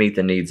have to meet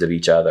the needs of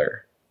each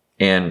other.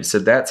 And so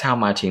that's how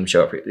my team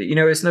show up.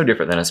 It's no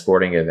different than a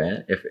sporting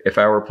event. If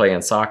I were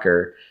playing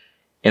soccer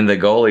and the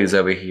goalie's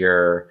over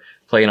here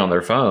playing on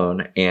their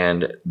phone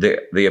and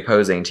the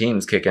opposing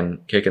team's kicking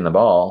the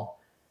ball,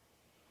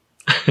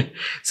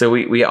 so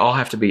we all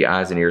have to be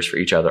eyes and ears for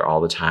each other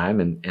all the time.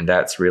 And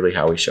that's really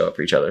how we show up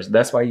for each other. So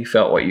that's why you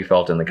felt what you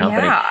felt in the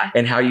company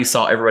and how you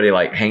saw everybody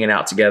like hanging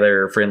out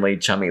together, friendly,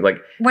 chummy.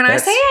 Like when I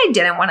say I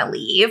didn't want to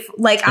leave,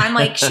 like, I'm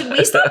like, should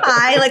we stop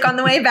by? Like on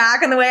the way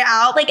back, on the way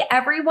out, like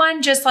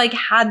everyone just like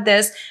had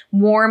this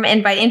warm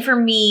invite. And for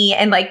me,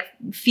 and like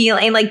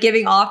feeling like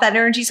giving off that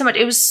energy so much,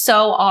 it was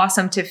so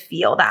awesome to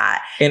feel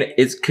that. And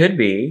it could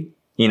be,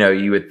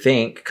 you would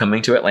think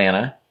coming to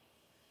Atlanta,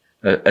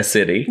 a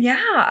city.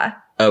 Yeah.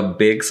 A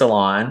big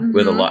salon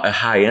with a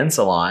high-end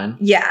salon.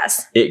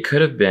 Yes. It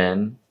could have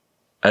been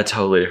a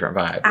totally different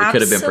vibe. It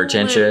could have been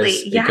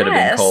pretentious. It could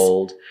have been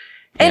cold.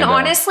 And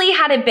honestly,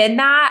 had it been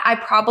that, I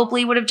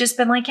probably would have just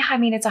been like,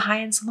 it's a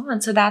high-end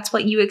salon. So that's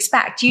what you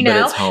expect. But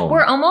it's home.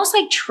 We're almost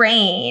like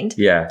trained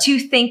to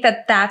think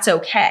that that's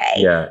okay.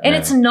 Yeah, and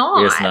it's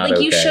not. It's not like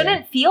okay. You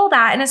shouldn't feel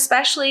that. And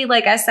especially,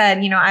 like I said,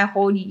 I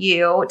hold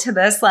you to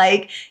this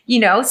like,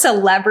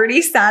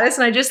 celebrity status.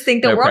 And I just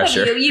think the world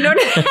of you,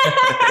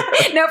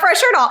 no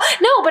pressure at all.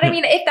 No, but I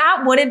mean, if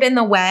that would have been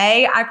the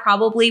way, I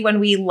probably, when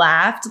we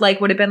left, like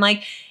would have been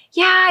like,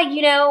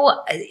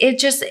 it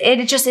just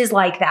is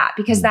like that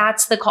because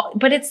that's the call.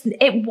 But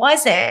it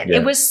wasn't. Yeah.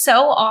 It was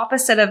so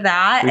opposite of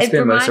that. We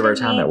spend most of our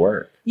time at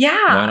work.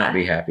 Yeah. Why not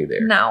be happy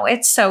there? No,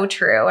 it's so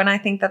true. And I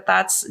think that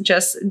that's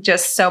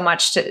just so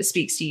much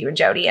speaks to you and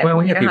Jody. And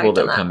we have people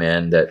that come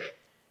in that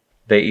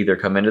they either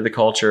come into the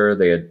culture,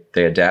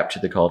 they adapt to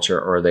the culture,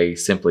 or they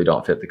simply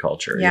don't fit the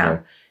culture. Yeah.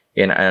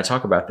 And I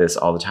talk about this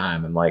all the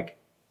time. I'm like,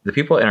 the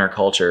people in our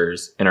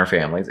cultures, in our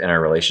families, in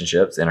our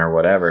relationships, in our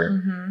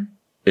whatever,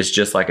 it's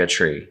just like a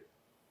tree.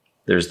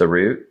 There's the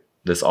root,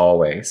 this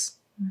always.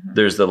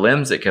 There's the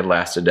limbs that could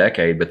last a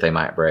decade, but they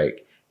might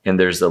break. and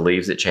there's the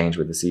leaves that change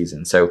with the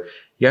season. So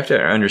you have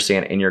to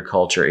understand in your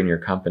culture, in your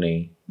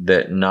company,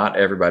 that not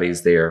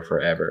everybody's there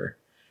forever,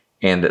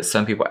 and that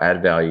some people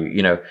add value.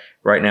 You know,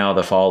 right now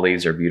the fall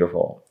leaves are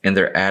beautiful and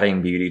they're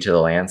adding beauty to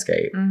the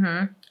landscape,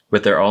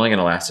 but they're only going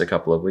to last a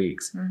couple of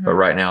weeks. But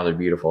right now they're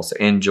beautiful. So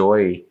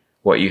enjoy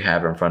what you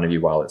have in front of you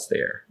while it's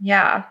there.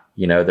 Yeah.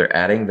 You know, they're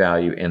adding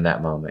value in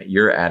that moment.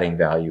 You're adding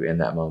value in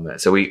that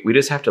moment. So we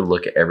just have to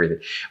look at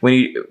everything.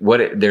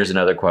 There's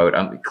another quote.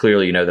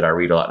 Clearly, you know that I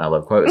read a lot and I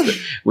love quotes. But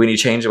when you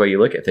change the way you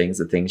look at things,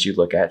 the things you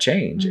look at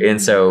change.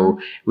 And so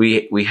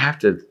we have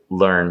to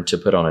learn to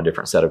put on a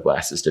different set of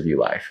glasses to view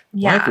life.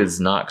 Yeah. Life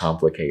is not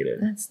complicated.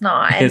 It's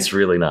not. It's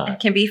really not. It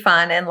can be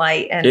fun and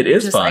light and it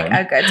is just fun.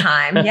 like a good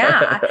time.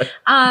 Yeah.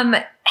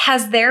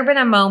 Has there been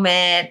a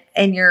moment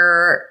in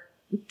your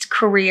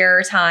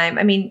career time?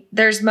 I mean,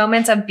 there's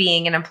moments of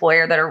being an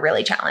employer that are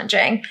really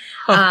challenging.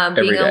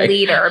 Being a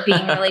leader,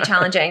 being really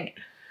challenging.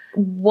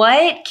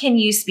 What can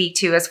you speak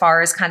to as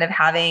far as kind of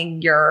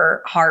having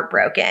your heart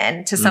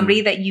broken to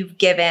somebody that you've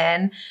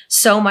given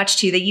so much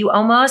to, that you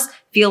almost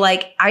feel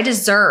like, I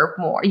deserve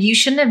more. You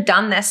shouldn't have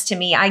done this to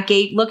me.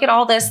 Look at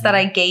all this that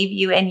I gave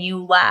you and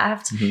you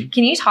left.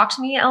 Can you talk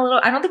to me a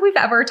little? I don't think we've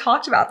ever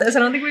talked about this. I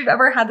don't think we've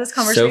ever had this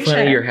conversation. So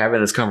funny you're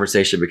having this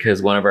conversation,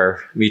 because one of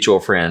our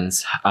mutual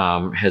friends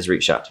has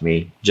reached out to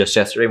me just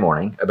yesterday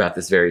morning about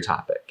this very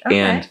topic. Okay.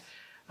 And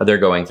they're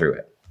going through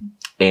it.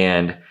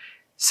 And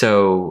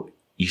so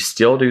you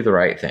still do the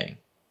right thing.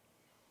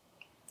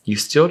 You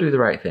still do the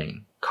right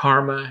thing.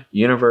 Karma,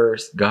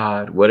 universe,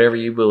 God, whatever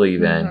you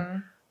believe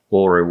in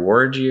will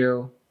reward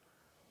you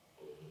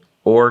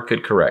or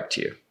could correct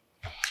you.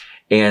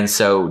 And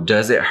so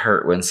does it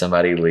hurt when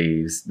somebody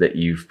leaves that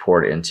you've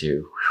poured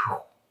into?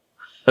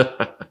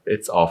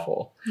 It's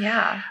awful.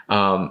 Yeah.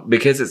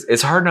 Because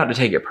it's hard not to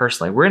take it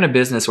personally. We're in a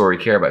business where we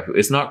care about who.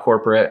 It's not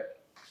corporate.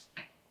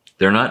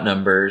 They're not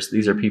numbers.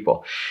 These are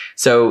people.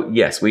 So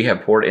yes, we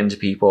have poured into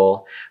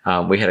people.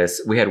 We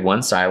had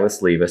one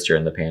stylist leave us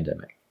during the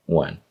pandemic.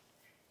 One.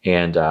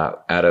 And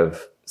out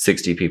of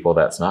 60 people,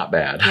 that's not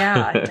bad.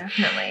 Yeah,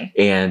 definitely.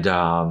 And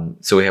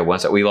so we had one.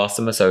 We lost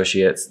some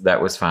associates.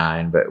 That was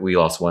fine, but we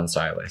lost one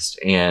stylist.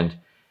 And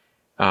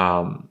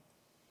the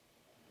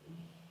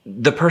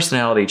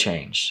personality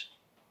changed.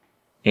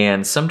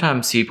 And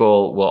sometimes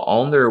people will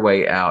own their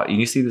way out. And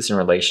you see this in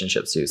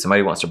relationships too.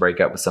 Somebody wants to break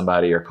up with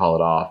somebody or call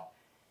it off.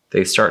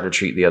 They start to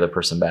treat the other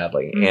person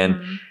badly.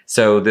 And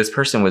so this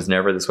person was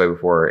never this way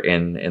before.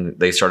 And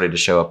they started to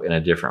show up in a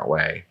different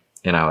way.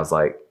 And I was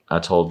like, I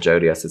told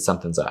Jody, I said,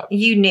 something's up.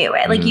 You knew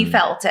it. Like you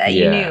felt it.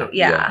 You knew.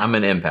 Yeah. I'm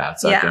an empath,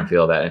 so I can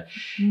feel that.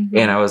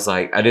 And I was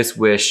like, I just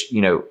wish,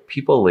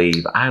 people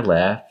leave. I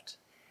left,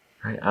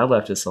 right? I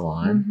left a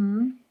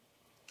salon,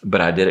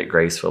 but I did it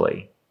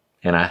gracefully.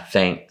 And I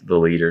thanked the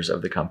leaders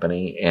of the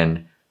company.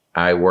 And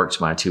I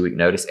worked my 2-week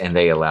notice, and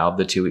they allowed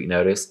the 2-week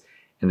notice.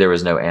 And there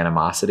was no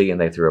animosity, and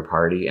they threw a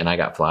party, and I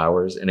got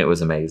flowers, and it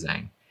was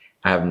amazing.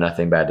 I have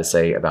nothing bad to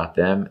say about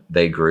them.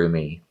 They grew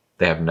me.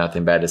 They have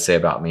nothing bad to say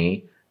about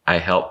me. I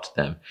helped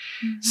them.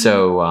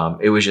 So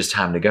it was just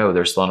time to go.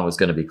 Their salon was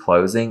going to be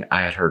closing.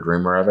 I had heard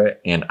rumor of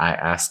it, and I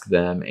asked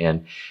them.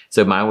 And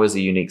so mine was a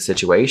unique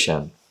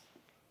situation.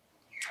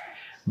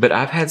 But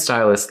I've had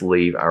stylists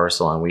leave our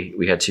salon.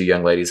 We had 2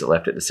 young ladies that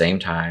left at the same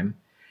time.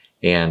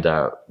 And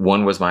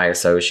one was my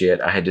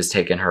associate. I had just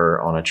taken her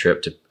on a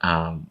trip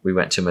to, we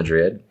went to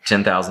Madrid,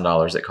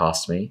 $10,000 it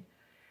cost me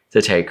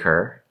to take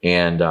her.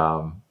 And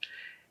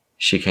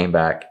she came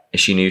back, and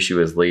she knew she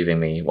was leaving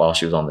me while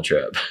she was on the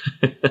trip.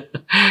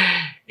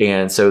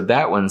 And so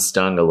that one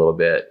stung a little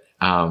bit.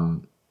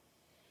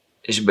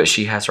 But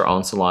she has her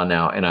own salon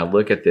now. And I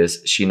look at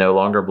this, she no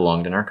longer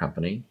belonged in our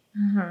company.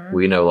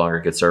 We no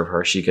longer could serve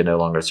her. She could no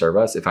longer serve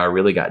us. If I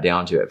really got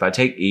down to it, if I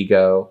take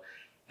ego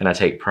and I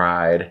take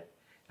pride,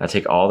 I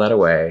take all that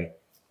away,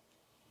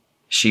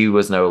 she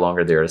was no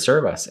longer there to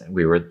serve us, and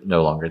we were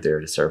no longer there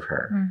to serve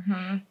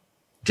her.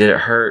 Did it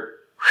hurt?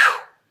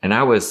 Whew. And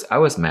I was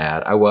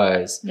mad. I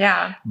was.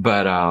 Yeah.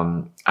 But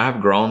I've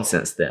grown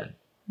since then.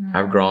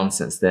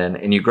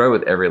 And you grow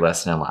with every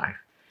lesson in life.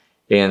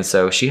 And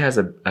so she has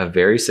a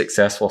very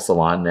successful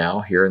salon now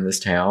here in this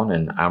town,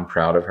 and I'm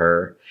proud of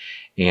her.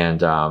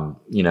 And,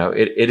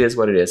 it is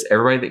what it is.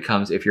 Everybody that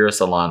comes, if you're a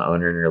salon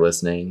owner and you're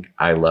listening,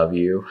 I love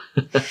you.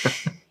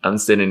 I'm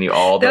sending you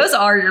all those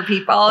are your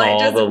people.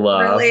 All the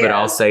love. Really but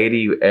I'll say to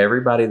you,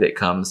 everybody that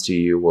comes to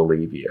you will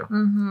leave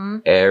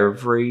you.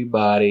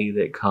 Everybody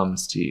that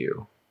comes to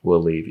you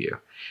will leave you.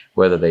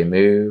 Whether they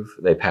move,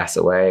 they pass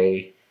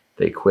away,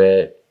 they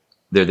quit.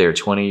 They're there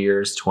 20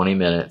 years, 20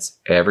 minutes.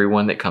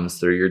 Everyone that comes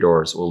through your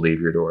doors will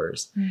leave your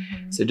doors.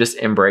 So just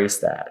embrace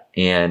that.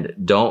 And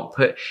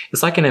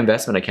it's like an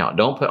investment account.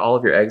 Don't put all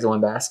of your eggs in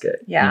one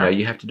basket. Yeah.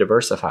 You have to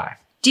diversify.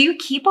 Do you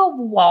keep a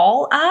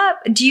wall up?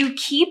 Do you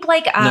keep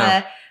like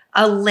a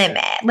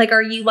limit? Like,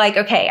 are you like,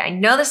 okay, I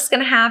know this is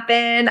going to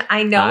happen.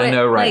 I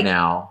know right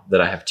now that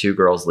I have 2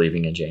 girls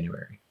leaving in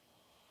January.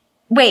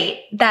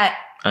 Wait,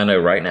 I know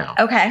right now.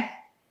 Okay.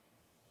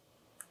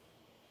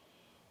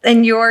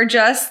 And you're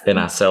just... And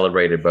I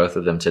celebrated both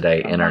of them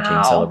today in our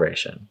team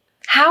celebration.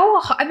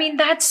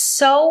 That's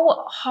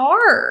so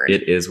hard.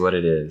 It is what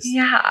it is.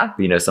 Yeah.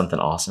 But you know something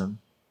awesome?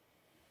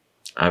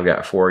 I've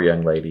got 4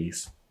 young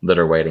ladies that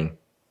are waiting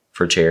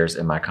for chairs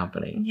in my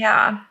company.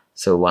 Yeah.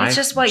 So life it's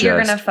just what you're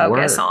going to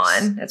focus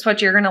works. on. It's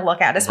what you're going to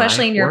look at,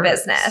 especially in your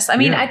business.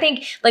 I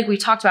think like we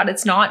talked about,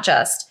 it's not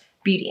just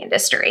beauty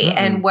industry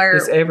and where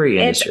it's every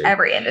industry. It's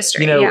every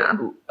industry.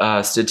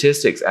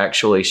 Statistics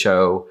actually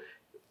show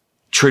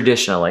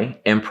traditionally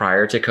and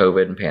prior to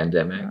COVID and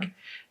pandemic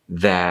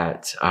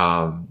that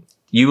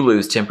you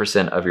lose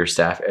 10% of your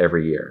staff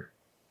every year.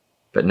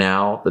 But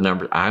now the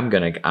number I'm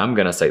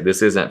gonna say,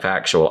 this isn't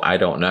factual. I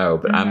don't know,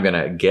 but I'm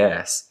gonna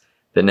guess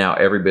that now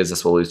every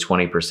business will lose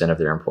 20% of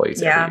their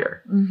employees every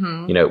year.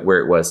 Where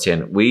it was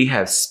 10. We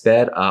have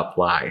sped up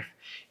life.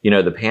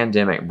 The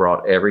pandemic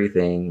brought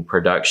everything,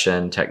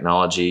 production,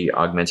 technology,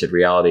 augmented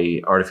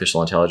reality,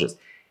 artificial intelligence.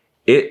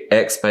 It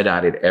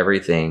expedited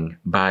everything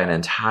by an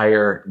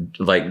entire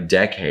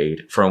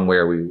decade from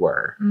where we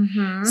were.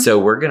 So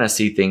we're going to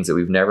see things that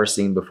we've never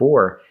seen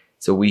before.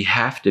 So we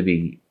have to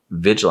be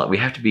vigilant. We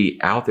have to be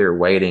out there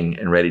waiting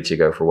and ready to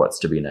go for what's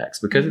to be next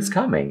because it's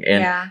coming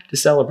and to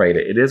celebrate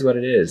it. It is what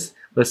it is.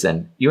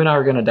 Listen, you and I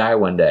are going to die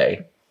one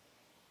day.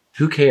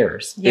 Who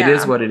cares? It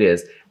is what it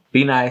is.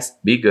 Be nice,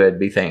 be good,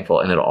 be thankful,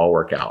 and it'll all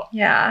work out.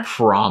 Yeah.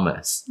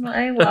 Promise.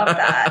 I love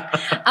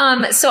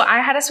that. So I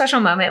had a special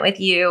moment with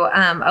you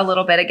a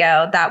little bit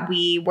ago that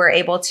we were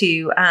able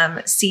to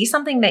see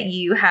something that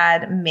you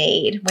had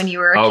made when you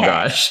were a kid.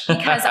 Gosh.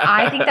 Because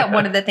I think that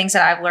one of the things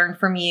that I've learned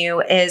from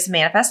you is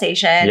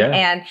manifestation.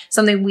 And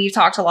something we've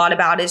talked a lot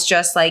about is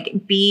just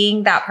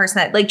being that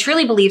person that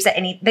truly believes that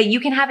that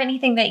you can have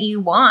anything that you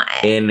want.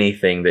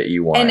 Anything that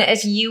you want. And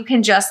if you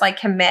can just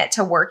commit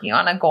to working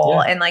on a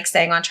goal and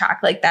staying on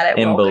track that, it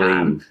and will believe.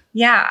 Come.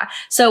 Yeah.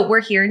 So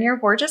we're here in your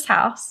gorgeous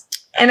house.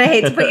 And I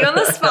hate to put you on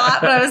the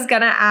spot, but I was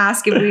going to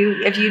ask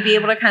if you'd be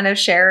able to kind of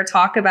share or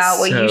talk about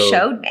what you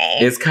showed me.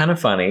 It's kind of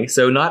funny.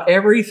 So not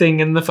everything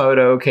in the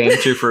photo came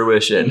to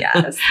fruition.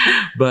 Yes.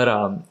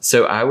 But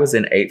so I was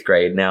in 8th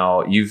grade.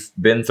 Now you've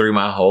been through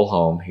my whole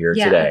home here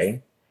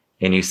today.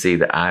 And you see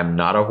that I'm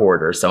not a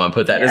hoarder. So I'm going to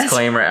put that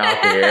disclaimer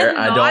out there.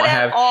 I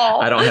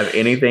don't have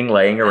anything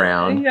laying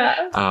around.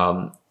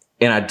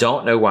 And I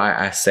don't know why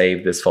I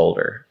saved this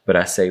folder, but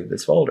I saved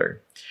this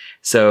folder.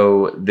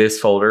 So this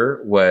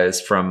folder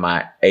was from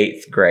my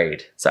 8th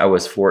grade. So I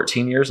was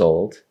 14 years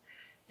old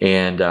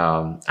and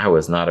I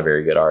was not a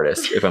very good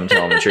artist, if I'm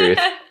telling the truth.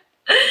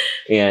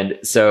 And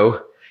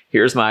so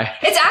here's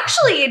it's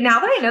actually, now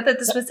that I know that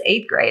this was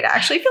 8th grade, I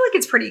actually feel like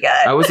it's pretty good.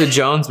 I was a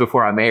Jones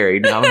before I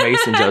married. Now I'm a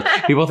Mason Jones.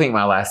 People think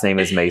my last name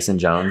is Mason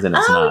Jones and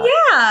it's not.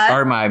 Yeah.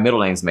 Or my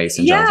middle name's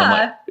Mason Jones. I'm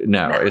like,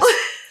 no.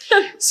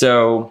 It's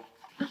so...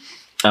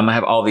 I'm going to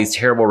have all these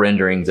terrible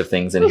renderings of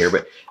things in here,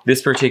 but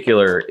this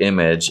particular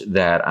image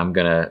that I'm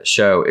going to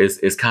show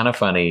is kind of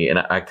funny. And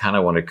I kind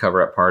of want to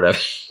cover up part of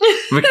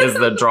it because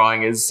the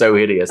drawing is so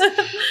hideous.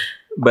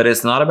 But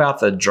it's not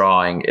about the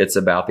drawing. It's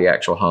about the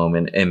actual home.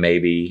 And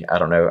maybe, I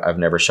don't know, I've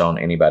never shown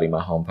anybody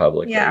my home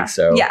publicly. Yeah.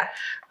 So,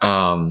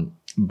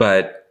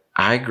 but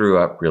I grew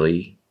up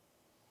really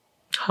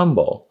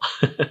humble.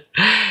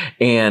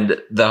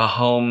 And the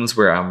homes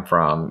where I'm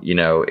from,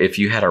 if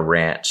you had a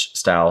ranch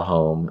style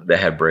home that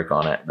had brick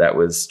on it, that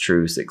was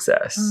true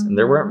success. And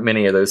there weren't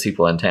many of those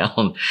people in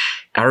town.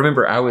 I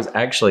remember I was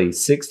actually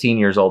 16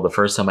 years old the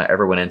first time I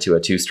ever went into a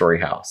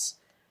 2-story house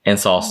and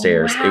saw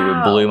stairs.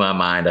 Wow. It blew my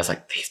mind. I was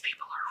like, these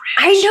people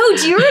are rich. I know.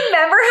 Do you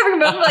remember having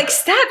a moment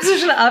steps?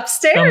 There's an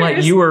upstairs. I'm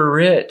like, you were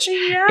rich.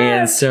 Yeah.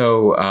 And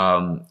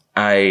so,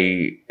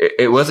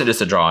 it wasn't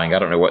just a drawing. I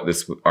don't know what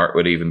this art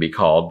would even be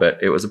called,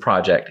 but it was a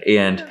project.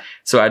 And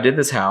so I did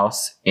this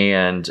house.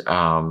 And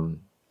the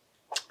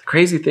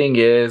crazy thing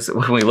is,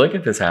 when we look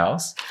at this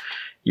house,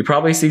 you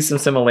probably see some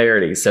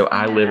similarities. So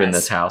I live in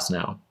this house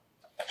now.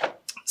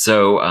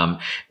 So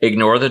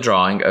ignore the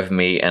drawing of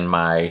me and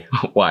my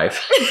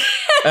wife,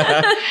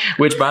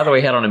 which, by the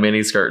way, had on a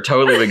mini skirt.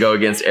 Totally would go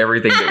against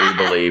everything that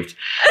we believed.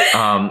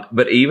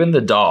 But even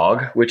the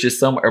dog, which is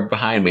somewhere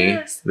behind me,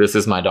 this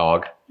is my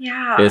dog.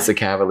 Yeah. It's a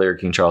Cavalier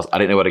King Charles. I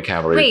didn't know what a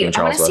Cavalier King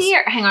Charles was. See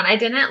hang on. I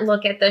didn't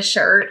look at the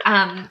shirt.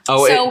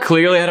 It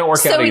clearly hadn't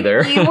worked out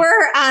either. You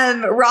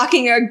were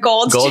rocking a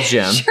gold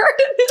gem shirt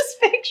in this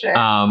picture.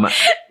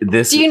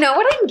 Do you know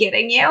what I'm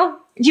getting you?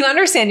 You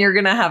understand you're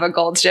going to have a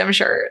Gold's Gym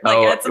shirt.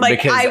 It's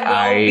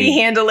I will be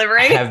hand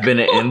delivering. I have been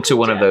into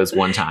one of those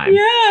one time.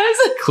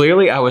 Yes.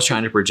 Clearly, I was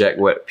trying to project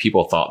what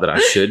people thought that I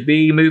should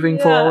be moving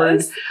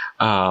forward.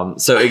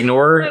 So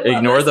ignore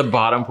the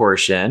bottom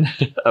portion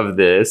of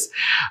this.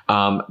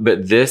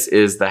 But this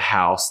is the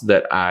house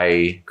that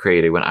I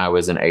created when I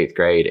was in 8th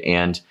grade.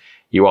 And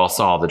you all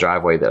saw the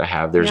driveway that I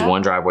have. There's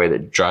one driveway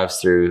that drives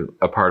through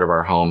a part of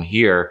our home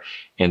here.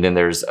 And then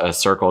there's a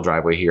circle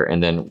driveway here.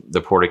 And then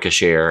the porte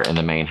cochere and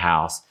the main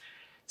house.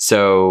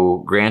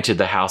 So granted,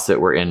 the house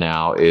that we're in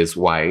now is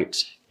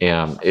white.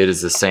 It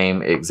is the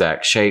same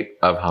exact shape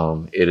of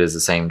home. It is the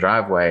same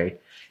driveway.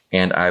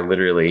 And I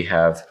literally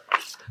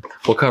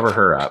we'll cover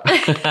her up.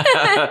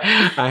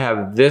 I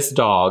have this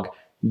dog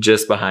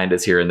just behind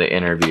us here in the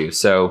interview.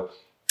 So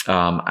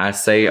I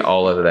say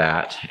all of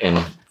that, and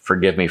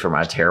forgive me for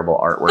my terrible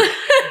artwork.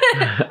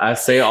 I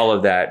say all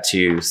of that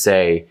to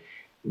say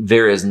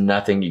there is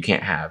nothing you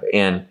can't have.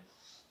 And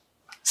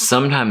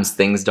sometimes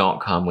things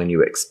don't come when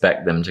you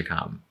expect them to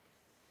come.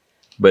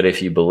 But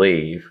if you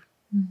believe,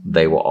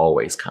 they will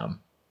always come.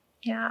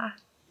 Yeah.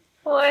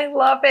 Well, I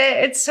love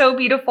it. It's so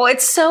beautiful.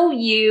 It's so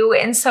you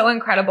and so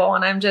incredible.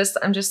 And I'm just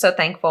so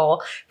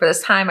thankful for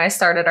this time I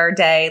started our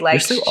day,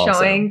 like so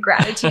showing awesome.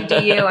 gratitude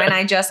to you. And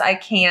I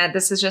can't,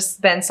 this has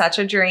just been such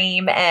a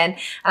dream and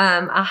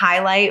a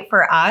highlight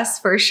for us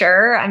for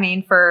sure. I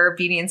mean, for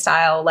Beauty and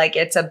Style, like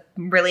it's a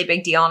really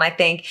big deal. And I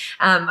think,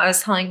 I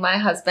was telling my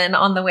husband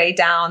on the way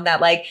down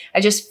that like,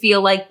 I just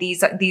feel like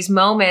these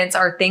moments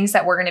are things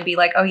that we're going to be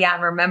like, oh yeah,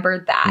 and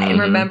remember that and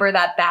remember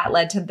that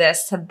led to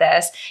this.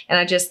 And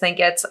I just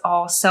think it's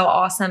all so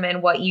awesome.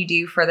 And what you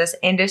do for this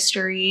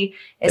industry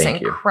is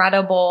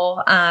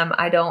incredible.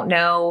 I don't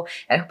know,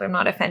 I hope I'm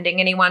not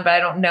offending anyone, but I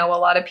don't know a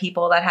lot of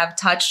people that have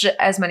touched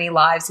as many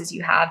lives as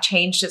you have,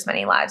 changed as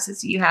many lives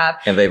as you have.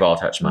 And they've all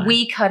touched mine.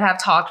 We could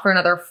have talked for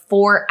another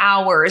 4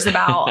 hours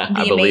about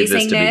the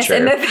amazingness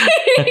and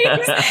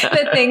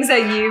the things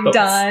that you've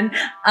done.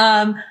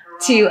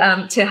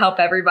 To help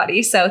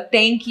everybody. So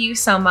thank you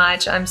so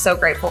much. I'm so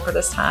grateful for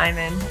this time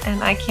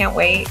and I can't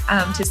wait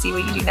to see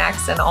what you do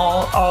next and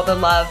all the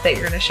love that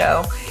you're going to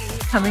show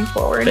coming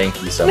forward.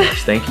 Thank you so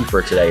much. Thank you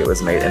for today. It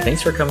was amazing. And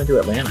thanks for coming to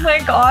Atlanta. Oh my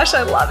gosh,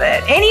 I love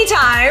it.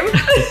 Anytime.